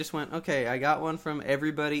sure I just went, okay, I got one from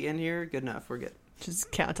everybody in here. Good enough, we're good.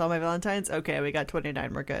 Just count all my Valentines. Okay, we got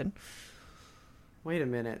 29. We're good. Wait a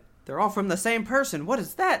minute, they're all from the same person. What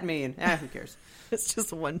does that mean? Who cares? It's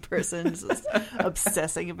just one person just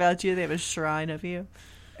obsessing about you. They have a shrine of you.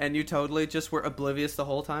 And you totally just were oblivious the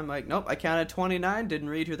whole time. Like, nope, I counted 29, didn't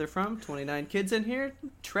read who they're from. 29 kids in here.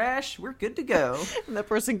 Trash, we're good to go. And that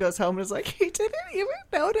person goes home and is like, he didn't even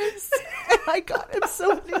notice. And I got him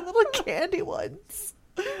so many little candy ones.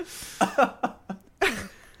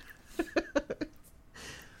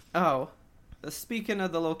 Oh, speaking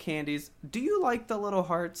of the little candies, do you like the little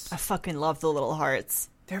hearts? I fucking love the little hearts.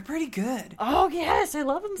 They're pretty good. Oh, yes, I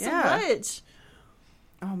love them so much.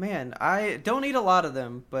 Oh, man, I don't eat a lot of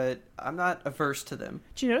them, but I'm not averse to them.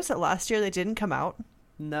 Did you notice that last year they didn't come out?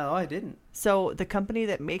 No, I didn't. So the company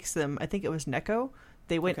that makes them, I think it was Necco,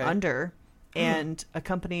 they went under, and a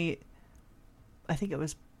company, I think it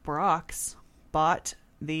was Brock's, bought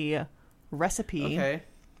the recipe,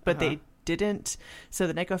 but they didn't. So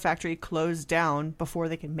the Necco factory closed down before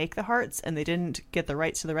they could make the hearts, and they didn't get the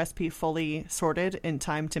rights to the recipe fully sorted in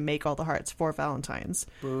time to make all the hearts for Valentine's.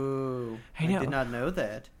 Boo. I know. I did not know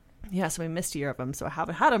that. Yeah, so we missed a year of them, so I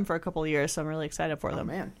haven't had them for a couple of years, so I'm really excited for them.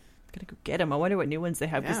 Oh, man. Gonna go get them. I wonder what new ones they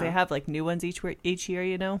have, because they have, like, new ones each year,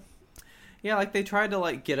 you know? Yeah, like, they tried to,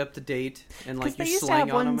 like, get up to date, and, like, you slang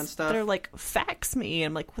slang on them and stuff. They're like, fax me.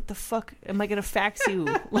 I'm like, what the fuck am I gonna fax you?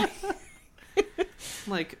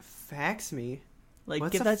 Like, fax me? Like,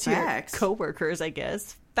 what's give a that fax? to your coworkers, I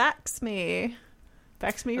guess. Fax me.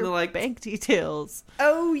 Fax me your like, bank details.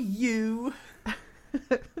 Oh, you.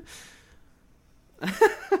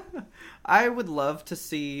 I would love to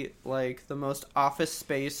see, like, the most Office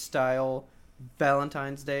Space style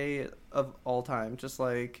Valentine's Day of all time. Just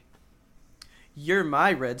like, you're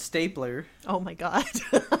my red stapler. Oh my god.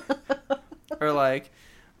 Or like,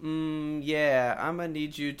 yeah, I'm gonna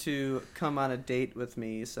need you to come on a date with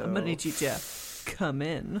me. So I'm gonna need you to come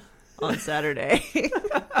in on Saturday.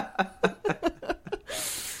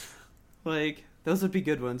 Like, those would be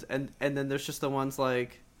good ones. And then there's just the ones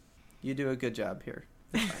like, you do a good job here.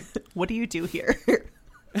 What do you do here?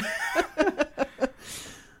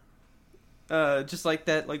 Just like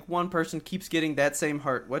that, like, one person keeps getting that same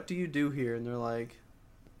heart. What do you do here? And they're like,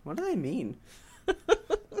 what do they mean?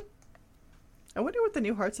 I wonder what the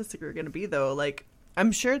new heart system are going to be, though. Like,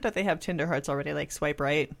 I'm sure that they have Tinder hearts already, like swipe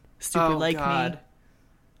right, super like me.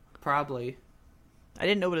 Probably. I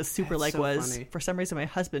didn't know what a super like was. Funny. For some reason, my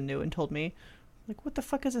husband knew and told me. Like, what the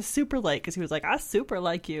fuck is a super like? Because he was like, I super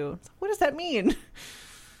like you. What does that mean?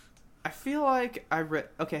 I feel like I read...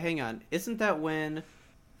 Okay, hang on. Isn't that when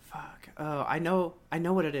Fuck. Oh, I know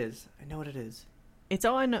what it is. It's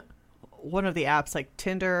on one of the apps like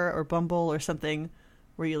Tinder or Bumble or something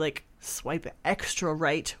where you like swipe extra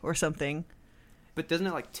right or something. But doesn't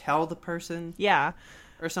it like tell the person? Yeah.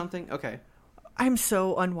 Or something? Okay. I'm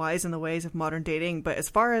so unwise in the ways of modern dating, but as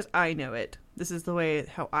far as I know it, this is the way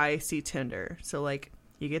how I see Tinder. So like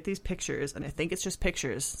you get these pictures, and I think it's just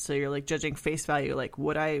pictures. So you're like judging face value, like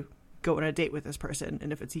would I go on a date with this person?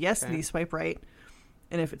 And if it's yes, then you swipe right.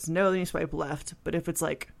 And if it's no, then you swipe left. But if it's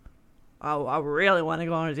like, oh, I really want to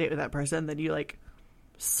go on a date with that person, then you like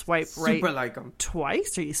swipe right Super like them.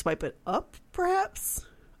 Twice, or you swipe it up, perhaps?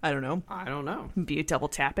 I don't know. Maybe you double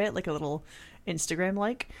tap it like a little Instagram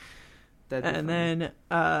like. And then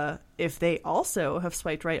if they also have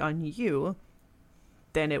swiped right on you,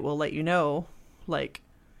 then it will let you know, like,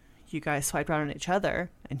 you guys swiped right on each other,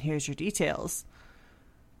 and here's your details.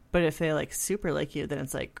 But if they like super like you, then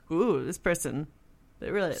it's like, ooh, this person,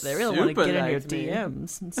 they really want to get in your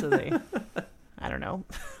DMs, and so they, I don't know,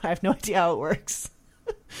 I have no idea how it works.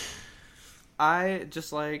 I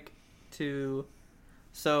just like to,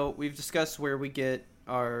 so we've discussed where we get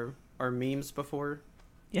our memes before.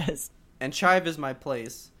 Yes. And Chive is my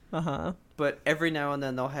place. Uh-huh. But every now and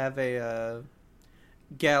then they'll have a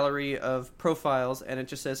gallery of profiles, and it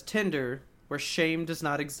just says Tinder, where shame does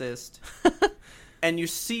not exist. And you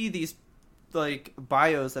see these like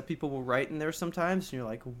bios that people will write in there sometimes, and you're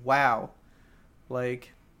like, wow.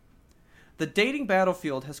 Like, the dating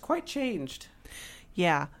battlefield has quite changed.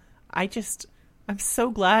 Yeah. I'm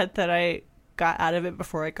so glad that I got out of it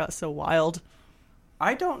before it got so wild.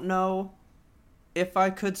 I don't know if I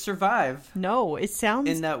could survive. No, it sounds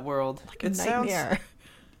in that world. Like a nightmare.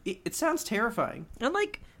 It sounds terrifying. And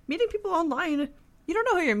like meeting people online, you don't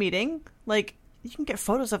know who you're meeting. Like, you can get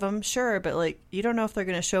photos of them, sure, but like you don't know if they're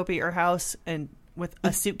going to show up at your house and with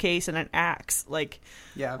a suitcase and an axe. Like,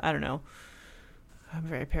 yeah, I don't know. I'm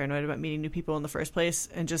very paranoid about meeting new people in the first place,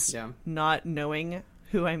 and just not knowing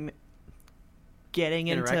who I'm getting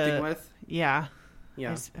interacting with. Yeah.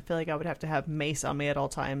 Yeah. I feel like I would have to have mace on me at all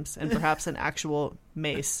times, and perhaps an actual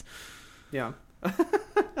mace. Yeah.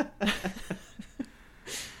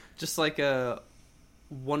 Just like a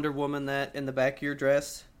Wonder Woman that in the back of your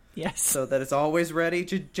dress. Yes. So that it's always ready,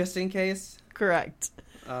 just in case. Correct.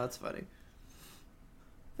 Oh, that's funny.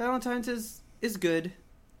 Valentine's is good.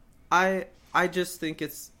 I just think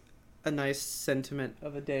it's a nice sentiment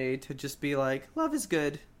of a day to just be like, love is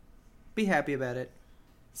good. Be happy about it.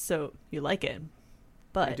 So, you like it.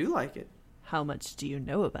 But I do like it. How much do you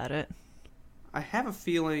know about it? I have a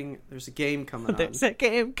feeling there's a game coming on. There's a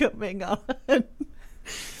game coming on.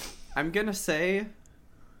 I'm going to say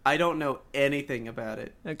I don't know anything about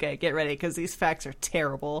it. Okay, get ready, because these facts are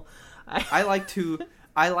terrible. I like to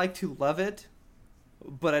love it,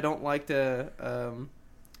 but I don't like to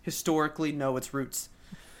historically know its roots.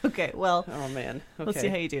 Okay, well. Oh, man. Okay. Let's see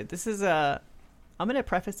how you do. This is I'm going to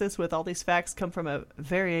preface this with all these facts come from a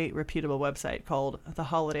very reputable website called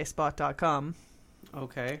theholidayspot.com.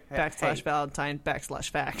 Okay.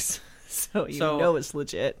 /Valentine/facts. So you know it's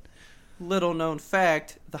legit. Little known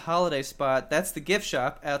fact, the Holiday Spot, that's the gift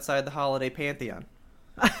shop outside the Holiday Pantheon.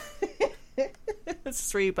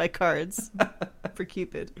 It's where you buy cards for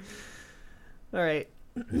Cupid. All right.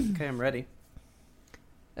 Okay, I'm ready.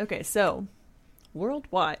 Okay, so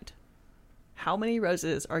worldwide, how many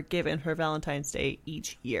roses are given for Valentine's Day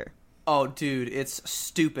each year? Oh, dude, it's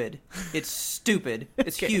stupid. It's stupid.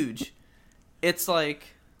 It's huge. It's like,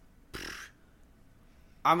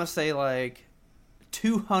 I'm going to say like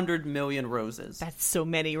 200 million roses. That's so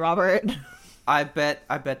many, Robert. I bet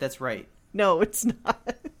that's right. No, it's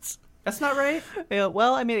not. That's not right?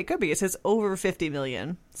 Well, I mean, it could be. It says over 50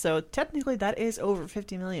 million. So technically that is over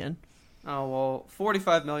 50 million. Oh, well,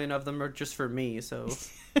 45 million of them are just for me, so.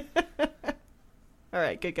 All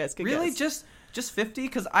right, good guess, good guess. Really? Just 50?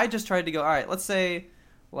 Because I just tried to go, all right, let's say,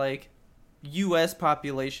 like, U.S.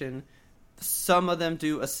 population, some of them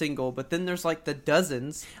do a single, but then there's, like, the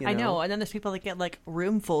dozens, you know? I know, and then there's people that get, like,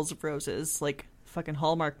 roomfuls of roses, like fucking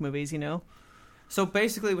Hallmark movies, you know? So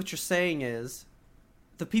basically what you're saying is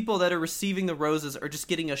the people that are receiving the roses are just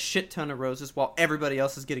getting a shit ton of roses while everybody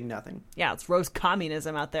else is getting nothing. Yeah, it's rose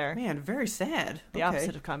communism out there. Man, very sad. The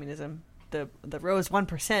opposite of communism. The rose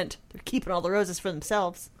 1%. They're keeping all the roses for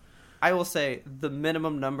themselves. I will say the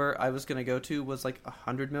minimum number I was going to go to was like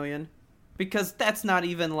 100 million. Because that's not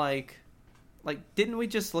even like, didn't we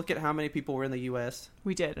just look at how many people were in the U.S.?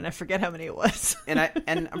 We did, and I forget how many it was. and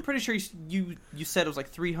I'm pretty sure you said it was like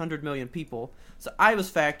 300 million people. So I was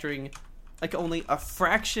factoring like only a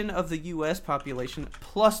fraction of the U.S. population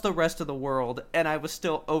plus the rest of the world, and I was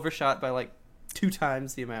still overshot by like 2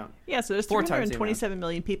 times the amount. Yeah, so there's 4 times the amount. 327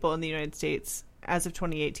 million people in the United States as of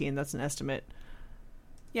 2018. That's an estimate.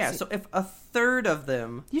 Yeah, so if a third of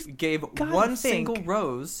them gave one single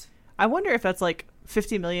rose... I wonder if that's like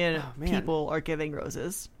 50 million people are giving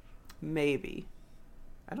roses. Maybe.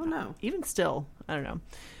 I don't know. Even still, I don't know.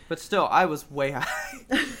 But still, I was way high.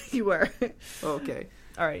 You were. Okay.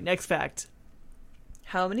 All right, next fact.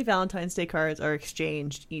 How many Valentine's Day cards are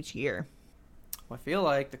exchanged each year? Well, I feel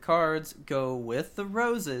like the cards go with the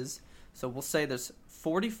roses. So we'll say there's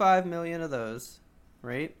 45 million of those,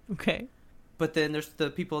 right? Okay. But then there's the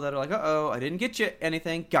people that are like, uh-oh, I didn't get you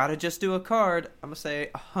anything. Gotta just do a card. I'm going to say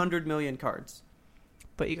 100 million cards.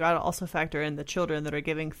 But you gotta also factor in the children that are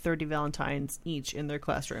giving 30 Valentines each in their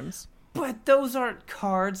classrooms. But those aren't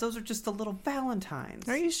cards. Those are just the little Valentines.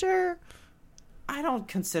 Are you sure? I don't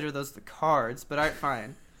consider those the cards, but alright,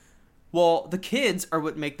 fine. Well, the kids are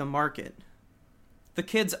what make the market. The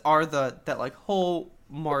kids are that like whole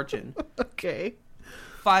margin. Okay.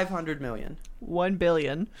 500 million. 1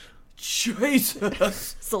 billion.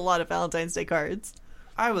 Jesus. It's a lot of Valentine's Day cards.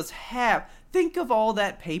 I was Think of all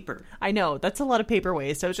that paper. I know. That's a lot of paper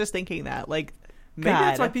waste. I was just thinking that. Like, maybe God,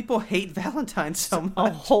 that's why people hate Valentine's so much. A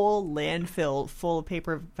whole landfill full of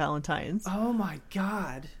paper Valentines. Oh my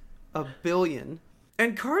God. 1 billion.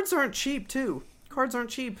 And cards aren't cheap, too. Cards aren't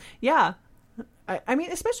cheap. Yeah. I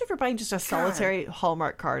mean, especially if you're buying just a solitary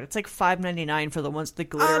Hallmark card. It's like $5.99 for the ones with the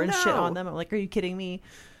glitter and shit on them. I'm like, are you kidding me?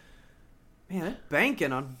 Man, they're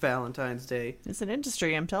banking on Valentine's Day. It's an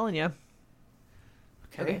industry, I'm telling you.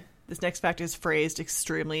 Okay. This next fact is phrased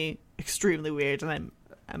extremely, extremely weird, and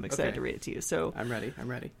I'm excited to read it to you. So I'm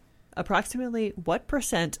ready. Approximately what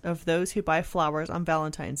 % of those who buy flowers on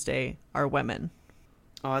Valentine's Day are women?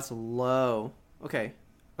 Oh, that's low. Okay.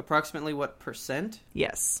 Approximately what %?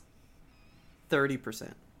 Yes.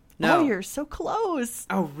 30%. No. Oh, you're so close.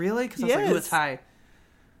 Oh, really? Because I was like, ooh, it's high.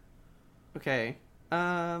 Okay.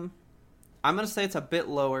 I'm going to say it's a bit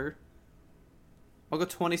lower. I'll go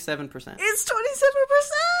 27%. It's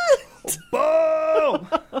 27%! Boom!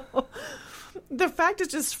 The fact is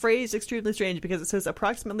just phrased extremely strange because it says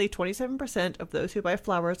approximately 27% of those who buy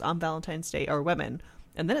flowers on Valentine's Day are women.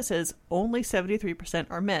 And then it says only 73%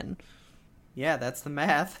 are men. Yeah, that's the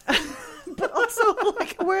math. But also,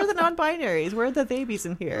 like, where are the non-binaries? Where are the babies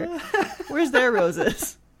in here? Where's their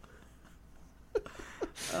roses?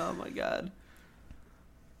 Oh my God.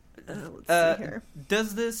 Let's see here.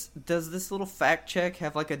 Does this little fact check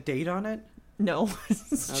have like a date on it? No.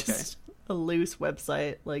 It's just a loose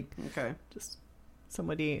website. Like, just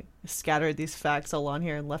somebody scattered these facts all on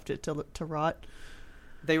here and left it to rot.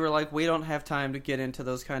 They were like, we don't have time to get into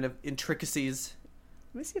those kind of intricacies.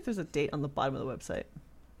 Let me see if there's a date on the bottom of the website.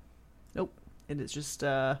 Nope. It is just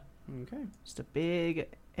just a big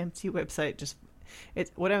empty website. Just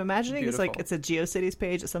it's what I'm imagining is like it's a GeoCities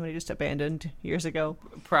page that somebody just abandoned years ago.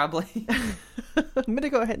 Probably. I'm gonna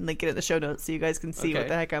go ahead and link it in the show notes so you guys can see what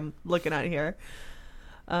the heck I'm looking at here.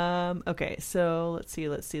 Okay, so let's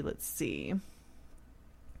see.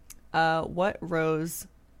 What rose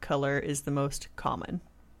color is the most common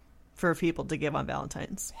for people to give on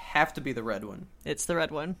Valentine's? Have to be the red one. It's the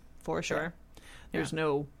red one for sure. There's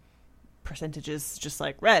no percentages, just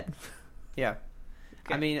like red. Yeah.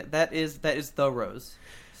 Okay. I mean, that is the rose.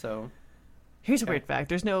 So here's a weird fact.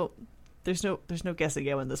 There's no guessing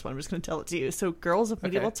game on this one. I'm just going to tell it to you. So girls of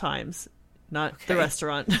medieval times, not the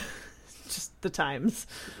restaurant, just the times,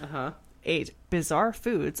 ate bizarre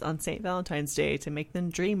foods on St. Valentine's Day to make them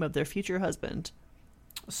dream of their future husband.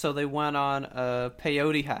 So they went on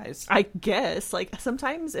peyote highs. I guess. Like,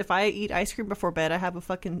 sometimes if I eat ice cream before bed, I have a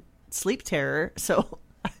fucking sleep terror. So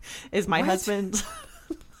is my husband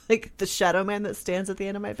like the shadow man that stands at the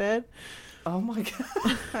end of my bed? Oh my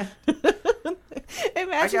God.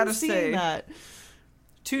 Imagine seeing that.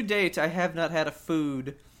 To date, I have not had a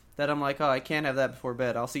food that I'm like, oh, I can't have that before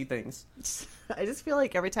bed. I'll see things. I just feel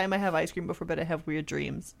like every time I have ice cream before bed, I have weird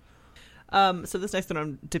dreams. So this next one,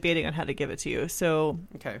 I'm debating on how to give it to you. So,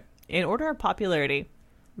 in order of popularity,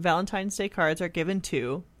 Valentine's Day cards are given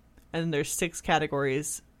to, and there's 6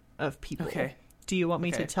 categories of people. Okay. Do you want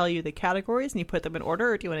me to tell you the categories and you put them in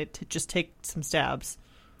order, or do you want to just take some stabs?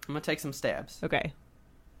 I'm going to take some stabs. Okay.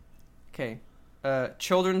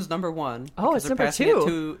 Children's number 1. Oh, it's number 2. Passing it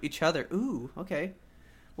to each other. Ooh, okay.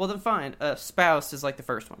 Well, then fine. Spouse is like the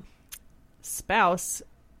first one. Spouse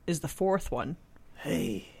is the 4th one.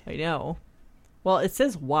 Hey. I know. Well, it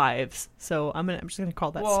says wives, so I'm just gonna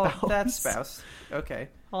call that spouse. That's spouse. Okay.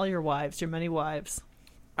 All your wives, your many wives.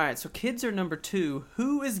 All right, so kids are number 2.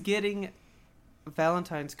 Who is getting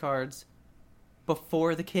Valentine's cards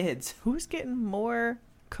before the kids? Who's getting more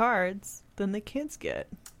cards than the kids get?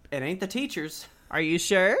 It ain't the teachers. Are you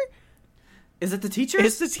sure? Is it the teachers?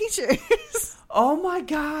 It's the teachers. Oh my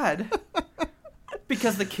god.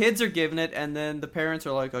 Because the kids are giving it, and then the parents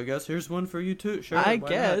are like, I guess here's one for you too. Sure, I why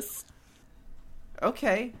guess. not?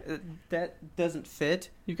 Okay, that doesn't fit.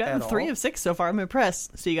 You've gotten 3 of 6 so far. I'm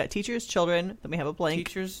impressed. So you got teachers, children, then we have a blank.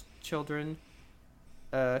 Teachers, children,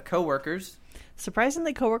 co-workers.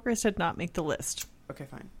 Surprisingly, coworkers did not make the list. Okay,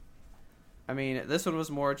 fine. I mean, this one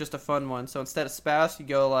was more just a fun one. So instead of spouse, you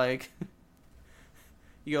go like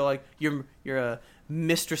your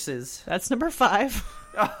mistresses. That's number 5.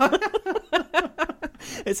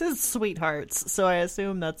 It says sweethearts, so I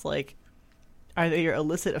assume that's like either your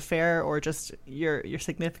illicit affair or just your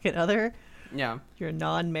significant other. Yeah. Your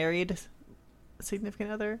non-married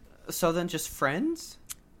significant other. So then just friends?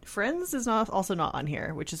 Friends is also not on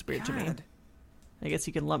here, which is weird to me. I guess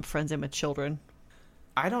you can lump friends in with children.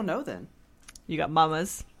 I don't know then. You got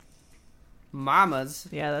mamas. Mamas?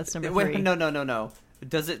 Yeah, that's number 3. Wait, no.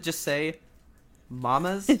 Does it just say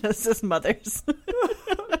mamas? It's just mothers.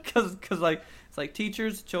 Because like, it's like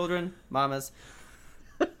teachers, children, mamas.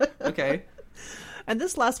 Okay. And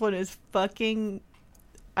this last one is fucking...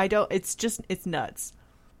 It's nuts.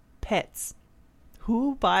 Pets.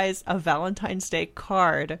 Who buys a Valentine's Day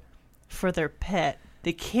card for their pet?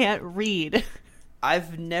 They can't read.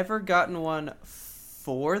 I've never gotten one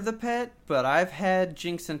for the pet, but I've had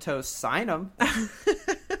Jinx and Toast sign them.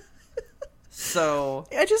 So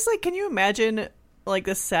I just can you imagine like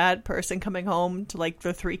the sad person coming home to like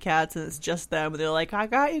the 3 cats and it's just them and they're like, I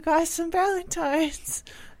got you guys some Valentines.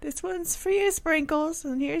 This one's for you, Sprinkles,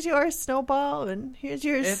 and here's yours, Snowball, and here's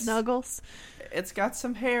your Snuggles. It's got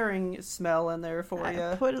some herring smell in there for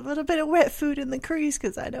you. Put a little bit of wet food in the crease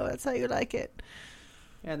because I know that's how you like it.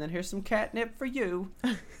 And then here's some catnip for you.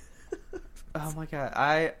 Oh my god!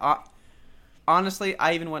 I honestly,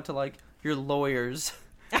 I even went to like your lawyers,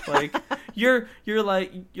 like you're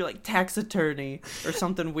like tax attorney or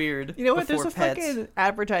something weird. You know what? There's a pets. fucking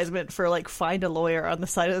advertisement for like find a lawyer on the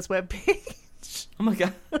side of this webpage. Oh my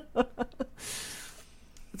god,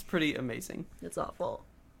 it's pretty amazing. It's awful.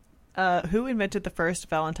 Who invented the first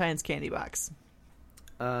Valentine's candy box?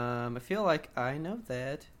 I feel like I know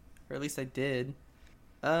that, or at least I did.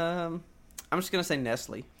 I'm just gonna say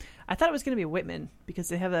Nestle. I thought it was gonna be Whitman because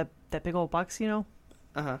they have that big old box, you know.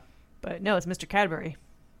 But no, it's Mr. Cadbury.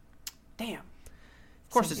 Damn.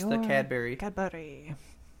 Of course, it's the Cadbury. Cadbury.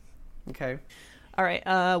 Okay. All right.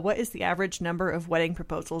 What is the average number of wedding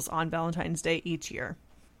proposals on Valentine's Day each year?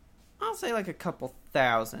 I'll say like a couple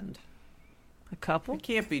thousand. A couple? It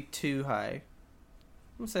can't be too high.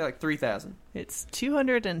 I'm gonna say like 3,000. It's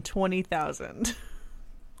 220,000.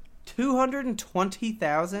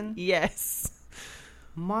 220,000? Yes.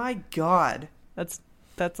 My God. That's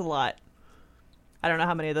a lot. I don't know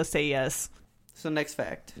how many of those say yes. So next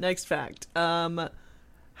fact. Next fact. How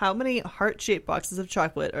many heart-shaped boxes of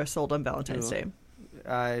chocolate are sold on Valentine's Day?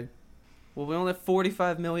 Well, we only have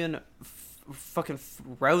 45 million fucking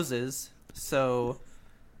roses, so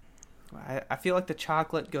I feel like the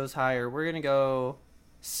chocolate goes higher. We're gonna go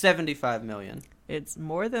 75 million. It's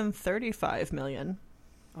more than 35 million.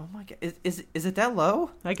 Oh my god, is it that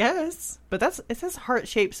low? I guess, but it says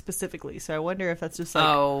heart-shaped specifically, so I wonder if that's just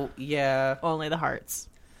like only the hearts.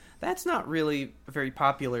 That's not really very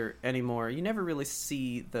popular anymore. You never really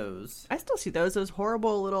see those. I still see those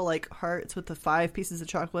horrible little like hearts with the 5 pieces of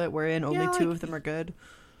chocolate wherein only 2 of them are good.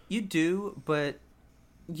 You do, but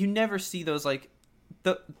you never see those like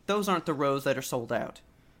those aren't the rows that are sold out.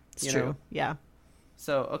 It's true. Know? Yeah.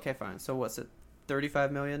 So, okay, fine. So what's it?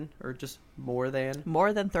 35 million or just more than?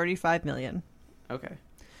 More than 35 million. Okay.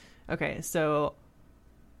 Okay, so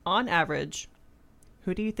on average,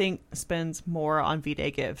 who do you think spends more on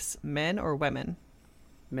V-Day gifts, men or women?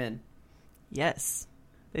 Men. Yes.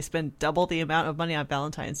 They spend double the amount of money on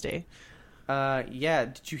Valentine's Day. Yeah.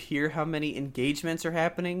 Did you hear how many engagements are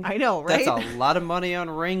happening? I know, right? That's a lot of money on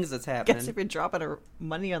rings that's happening. Guess if you're dropping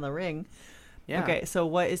money on the ring. Yeah. Okay, so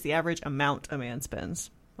what is the average amount a man spends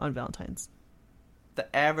on Valentine's?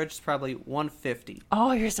 The average is probably $150.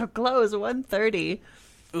 Oh, you're so close. $130.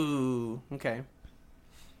 Ooh, okay.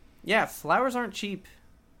 Yeah, flowers aren't cheap.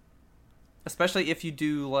 Especially if you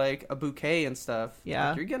do, like, a bouquet and stuff. Yeah.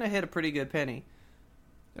 Like, you're gonna hit a pretty good penny.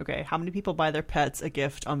 Okay, how many people buy their pets a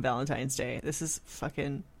gift on Valentine's Day? This is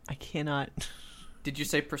fucking... I cannot... Did you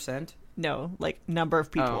say percent? No, like, number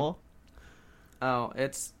of people. Oh,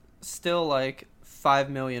 it's still, like, 5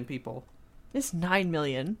 million people. It's 9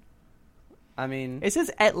 million. I mean... It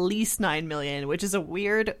says at least 9 million, which is a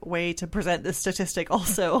weird way to present this statistic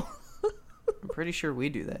also. I'm pretty sure we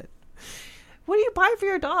do that. What do you buy for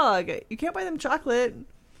your dog? You can't buy them chocolate.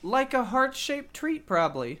 Like a heart-shaped treat,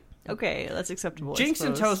 probably. Okay, that's acceptable. Jinx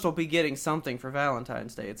and Toast will be getting something for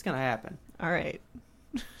Valentine's Day. It's gonna happen. All right.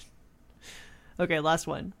 Okay, last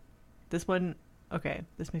one. This one, okay,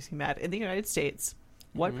 this makes me mad. In the United States,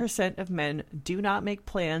 what % of men do not make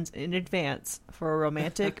plans in advance for a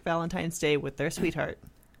romantic Valentine's Day with their sweetheart?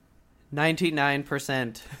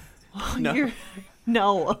 99%. No.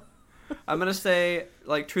 No. I'm gonna say,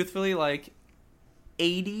 like, truthfully, like,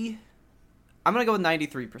 80. I'm gonna go with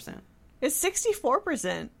 93%. It's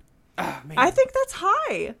 64%. Oh, man. I think that's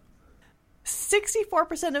high.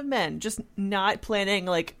 64% of men just not planning,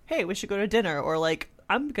 like, hey, we should go to dinner, or like,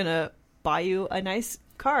 I'm gonna buy you a nice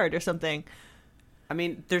card or something. I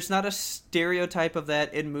mean, there's not a stereotype of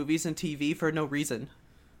that in movies and TV for no reason.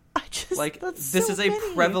 I just like this is a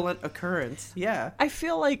prevalent occurrence. Yeah. I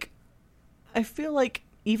feel like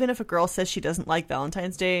even if a girl says she doesn't like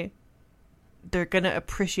Valentine's Day, they're gonna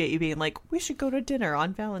appreciate you being like, we should go to dinner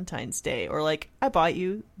on Valentine's Day, or like, I bought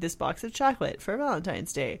you this box of chocolate for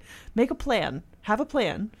Valentine's Day. Make a plan. Have a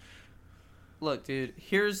plan. Look, dude,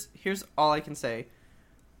 here's all I can say.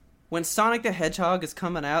 When Sonic the Hedgehog is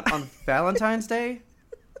coming out on Valentine's Day,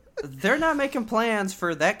 they're not making plans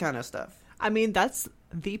for that kind of stuff. I mean, that's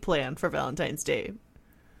the plan for Valentine's Day.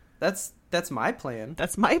 That's my plan.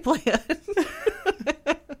 That's my plan.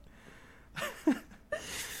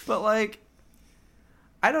 But, like,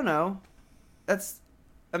 I don't know.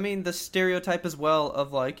 The stereotype as well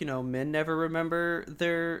of, like, you know, men never remember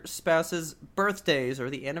their spouse's birthdays or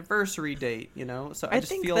the anniversary date, you know? So I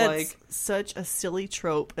just think feel that's like such a silly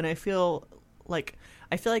trope, and I feel like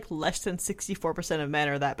less than 64% of men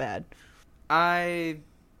are that bad. I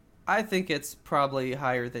think it's probably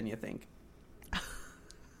higher than you think.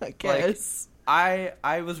 I guess. Like,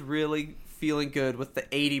 I was really feeling good with the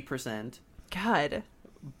 80%. God.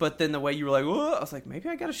 But then the way you were like, whoa, I was like, maybe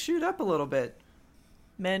I gotta shoot up a little bit.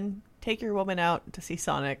 Men, take your woman out to see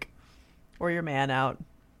Sonic, or your man out.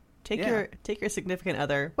 Take your significant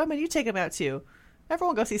other. Women, you take them out too.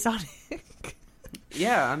 Everyone go see Sonic.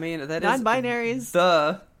 Yeah, I mean, that non-binaries. Is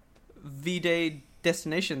the V-Day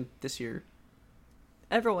destination this year.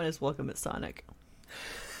 Everyone is welcome at Sonic.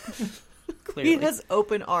 Clearly. He has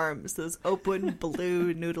open arms, those open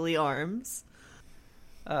blue noodly arms.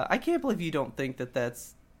 I can't believe you don't think that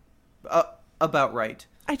that's about right.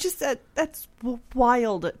 I just that's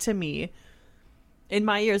wild to me. In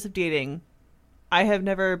my years of dating, I have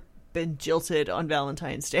never been jilted on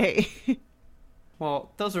Valentine's Day.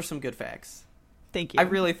 Well, those are some good facts. Thank you. I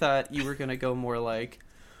really thought you were going to go more like,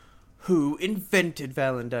 who invented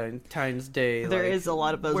Valentine's Day? There like, is a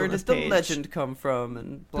lot of those where on this does the page. legend come from?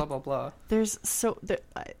 And blah, blah, blah. There's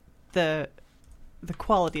the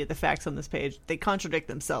quality of the facts on this page, they contradict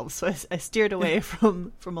themselves, so I steered away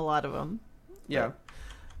from a lot of them. Yeah. But,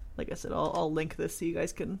 like I said, I'll link this so you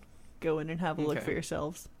guys can go in and have a look for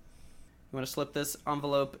yourselves. You want to slip this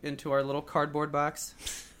envelope into our little cardboard box?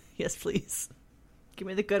 Yes, please. Give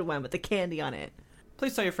me the good one with the candy on it.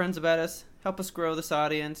 Please tell your friends about us. Help us grow this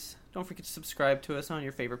audience. Don't forget to subscribe to us on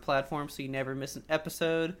your favorite platform so you never miss an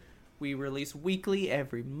episode. We release weekly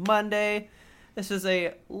every Monday. This is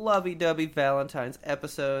a lovey-dovey Valentine's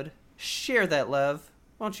episode. Share that love.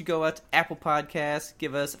 Why don't you go out to Apple Podcasts,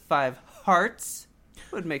 give us 5 hearts.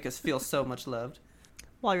 It would make us feel so much loved.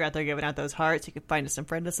 While you're out there giving out those hearts, you can find us and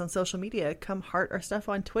friend us on social media. Come heart our stuff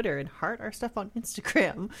on Twitter and heart our stuff on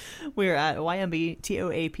Instagram. We're at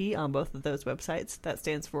YMBTOAP on both of those websites. That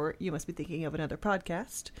stands for You Must Be Thinking of Another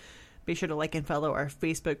Podcast. Be sure to like and follow our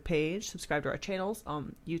Facebook page. Subscribe to our channels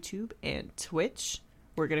on YouTube and Twitch.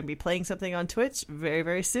 We're going to be playing something on Twitch very,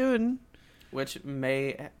 very soon. Which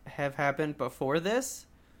may have happened before this.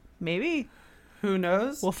 Maybe. Who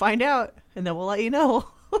knows? We'll find out, and then we'll let you know.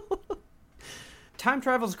 Time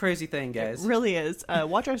travel's a crazy thing, guys. It really is.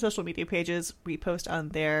 Watch our social media pages. We post on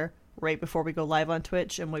there right before we go live on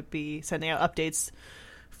Twitch, and we'll be sending out updates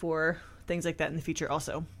for things like that in the future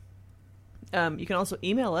also. You can also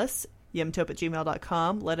email us,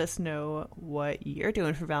 yumtope@gmail.com. Let us know what you're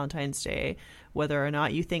doing for Valentine's Day, whether or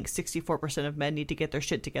not you think 64% of men need to get their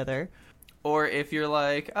shit together. Or if you're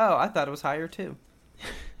like, oh, I thought it was higher too.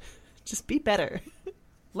 Just be better.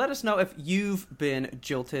 Let us know if you've been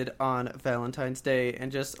jilted on Valentine's Day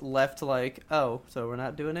and just left like, oh, so we're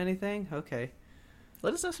not doing anything? Okay.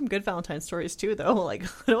 Let us know some good Valentine's stories too, though. Like,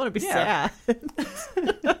 I don't want to be sad.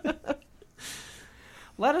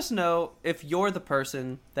 Let us know if you're the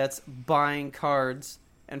person that's buying cards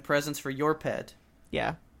and presents for your pet.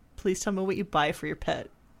 Yeah. Please tell me what you buy for your pet.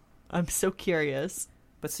 I'm so curious.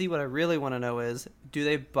 But see, what I really want to know is, do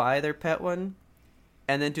they buy their pet one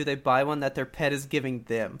And then do they buy one that their pet is giving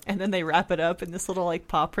them? And then they wrap it up in this little like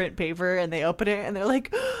paw print paper, and they open it, and they're like,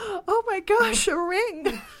 "Oh my gosh, a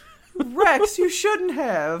ring!" Rex, you shouldn't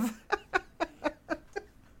have.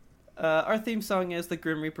 Our theme song is "The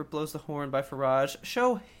Grim Reaper Blows the Horn" by Faraj.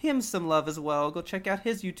 Show him some love as well. Go check out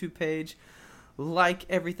his YouTube page. Like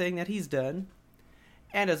everything that he's done.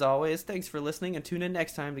 And as always, thanks for listening, and tune in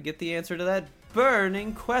next time to get the answer to that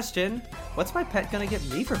burning question. What's my pet gonna get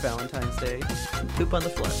me for Valentine's Day? Poop on the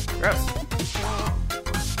floor. Gross.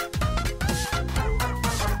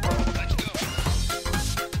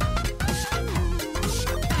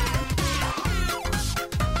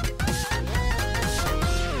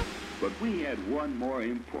 But we had one more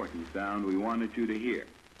important sound we wanted you to hear.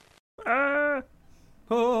 Oh.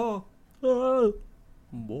 Oh.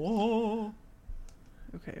 Whoa.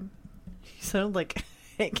 Okay. You sound like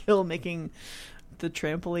Hank Hill making the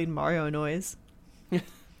trampoline Mario noise.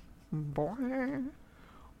 Boah.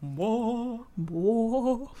 Boah.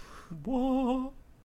 Boah. Boah.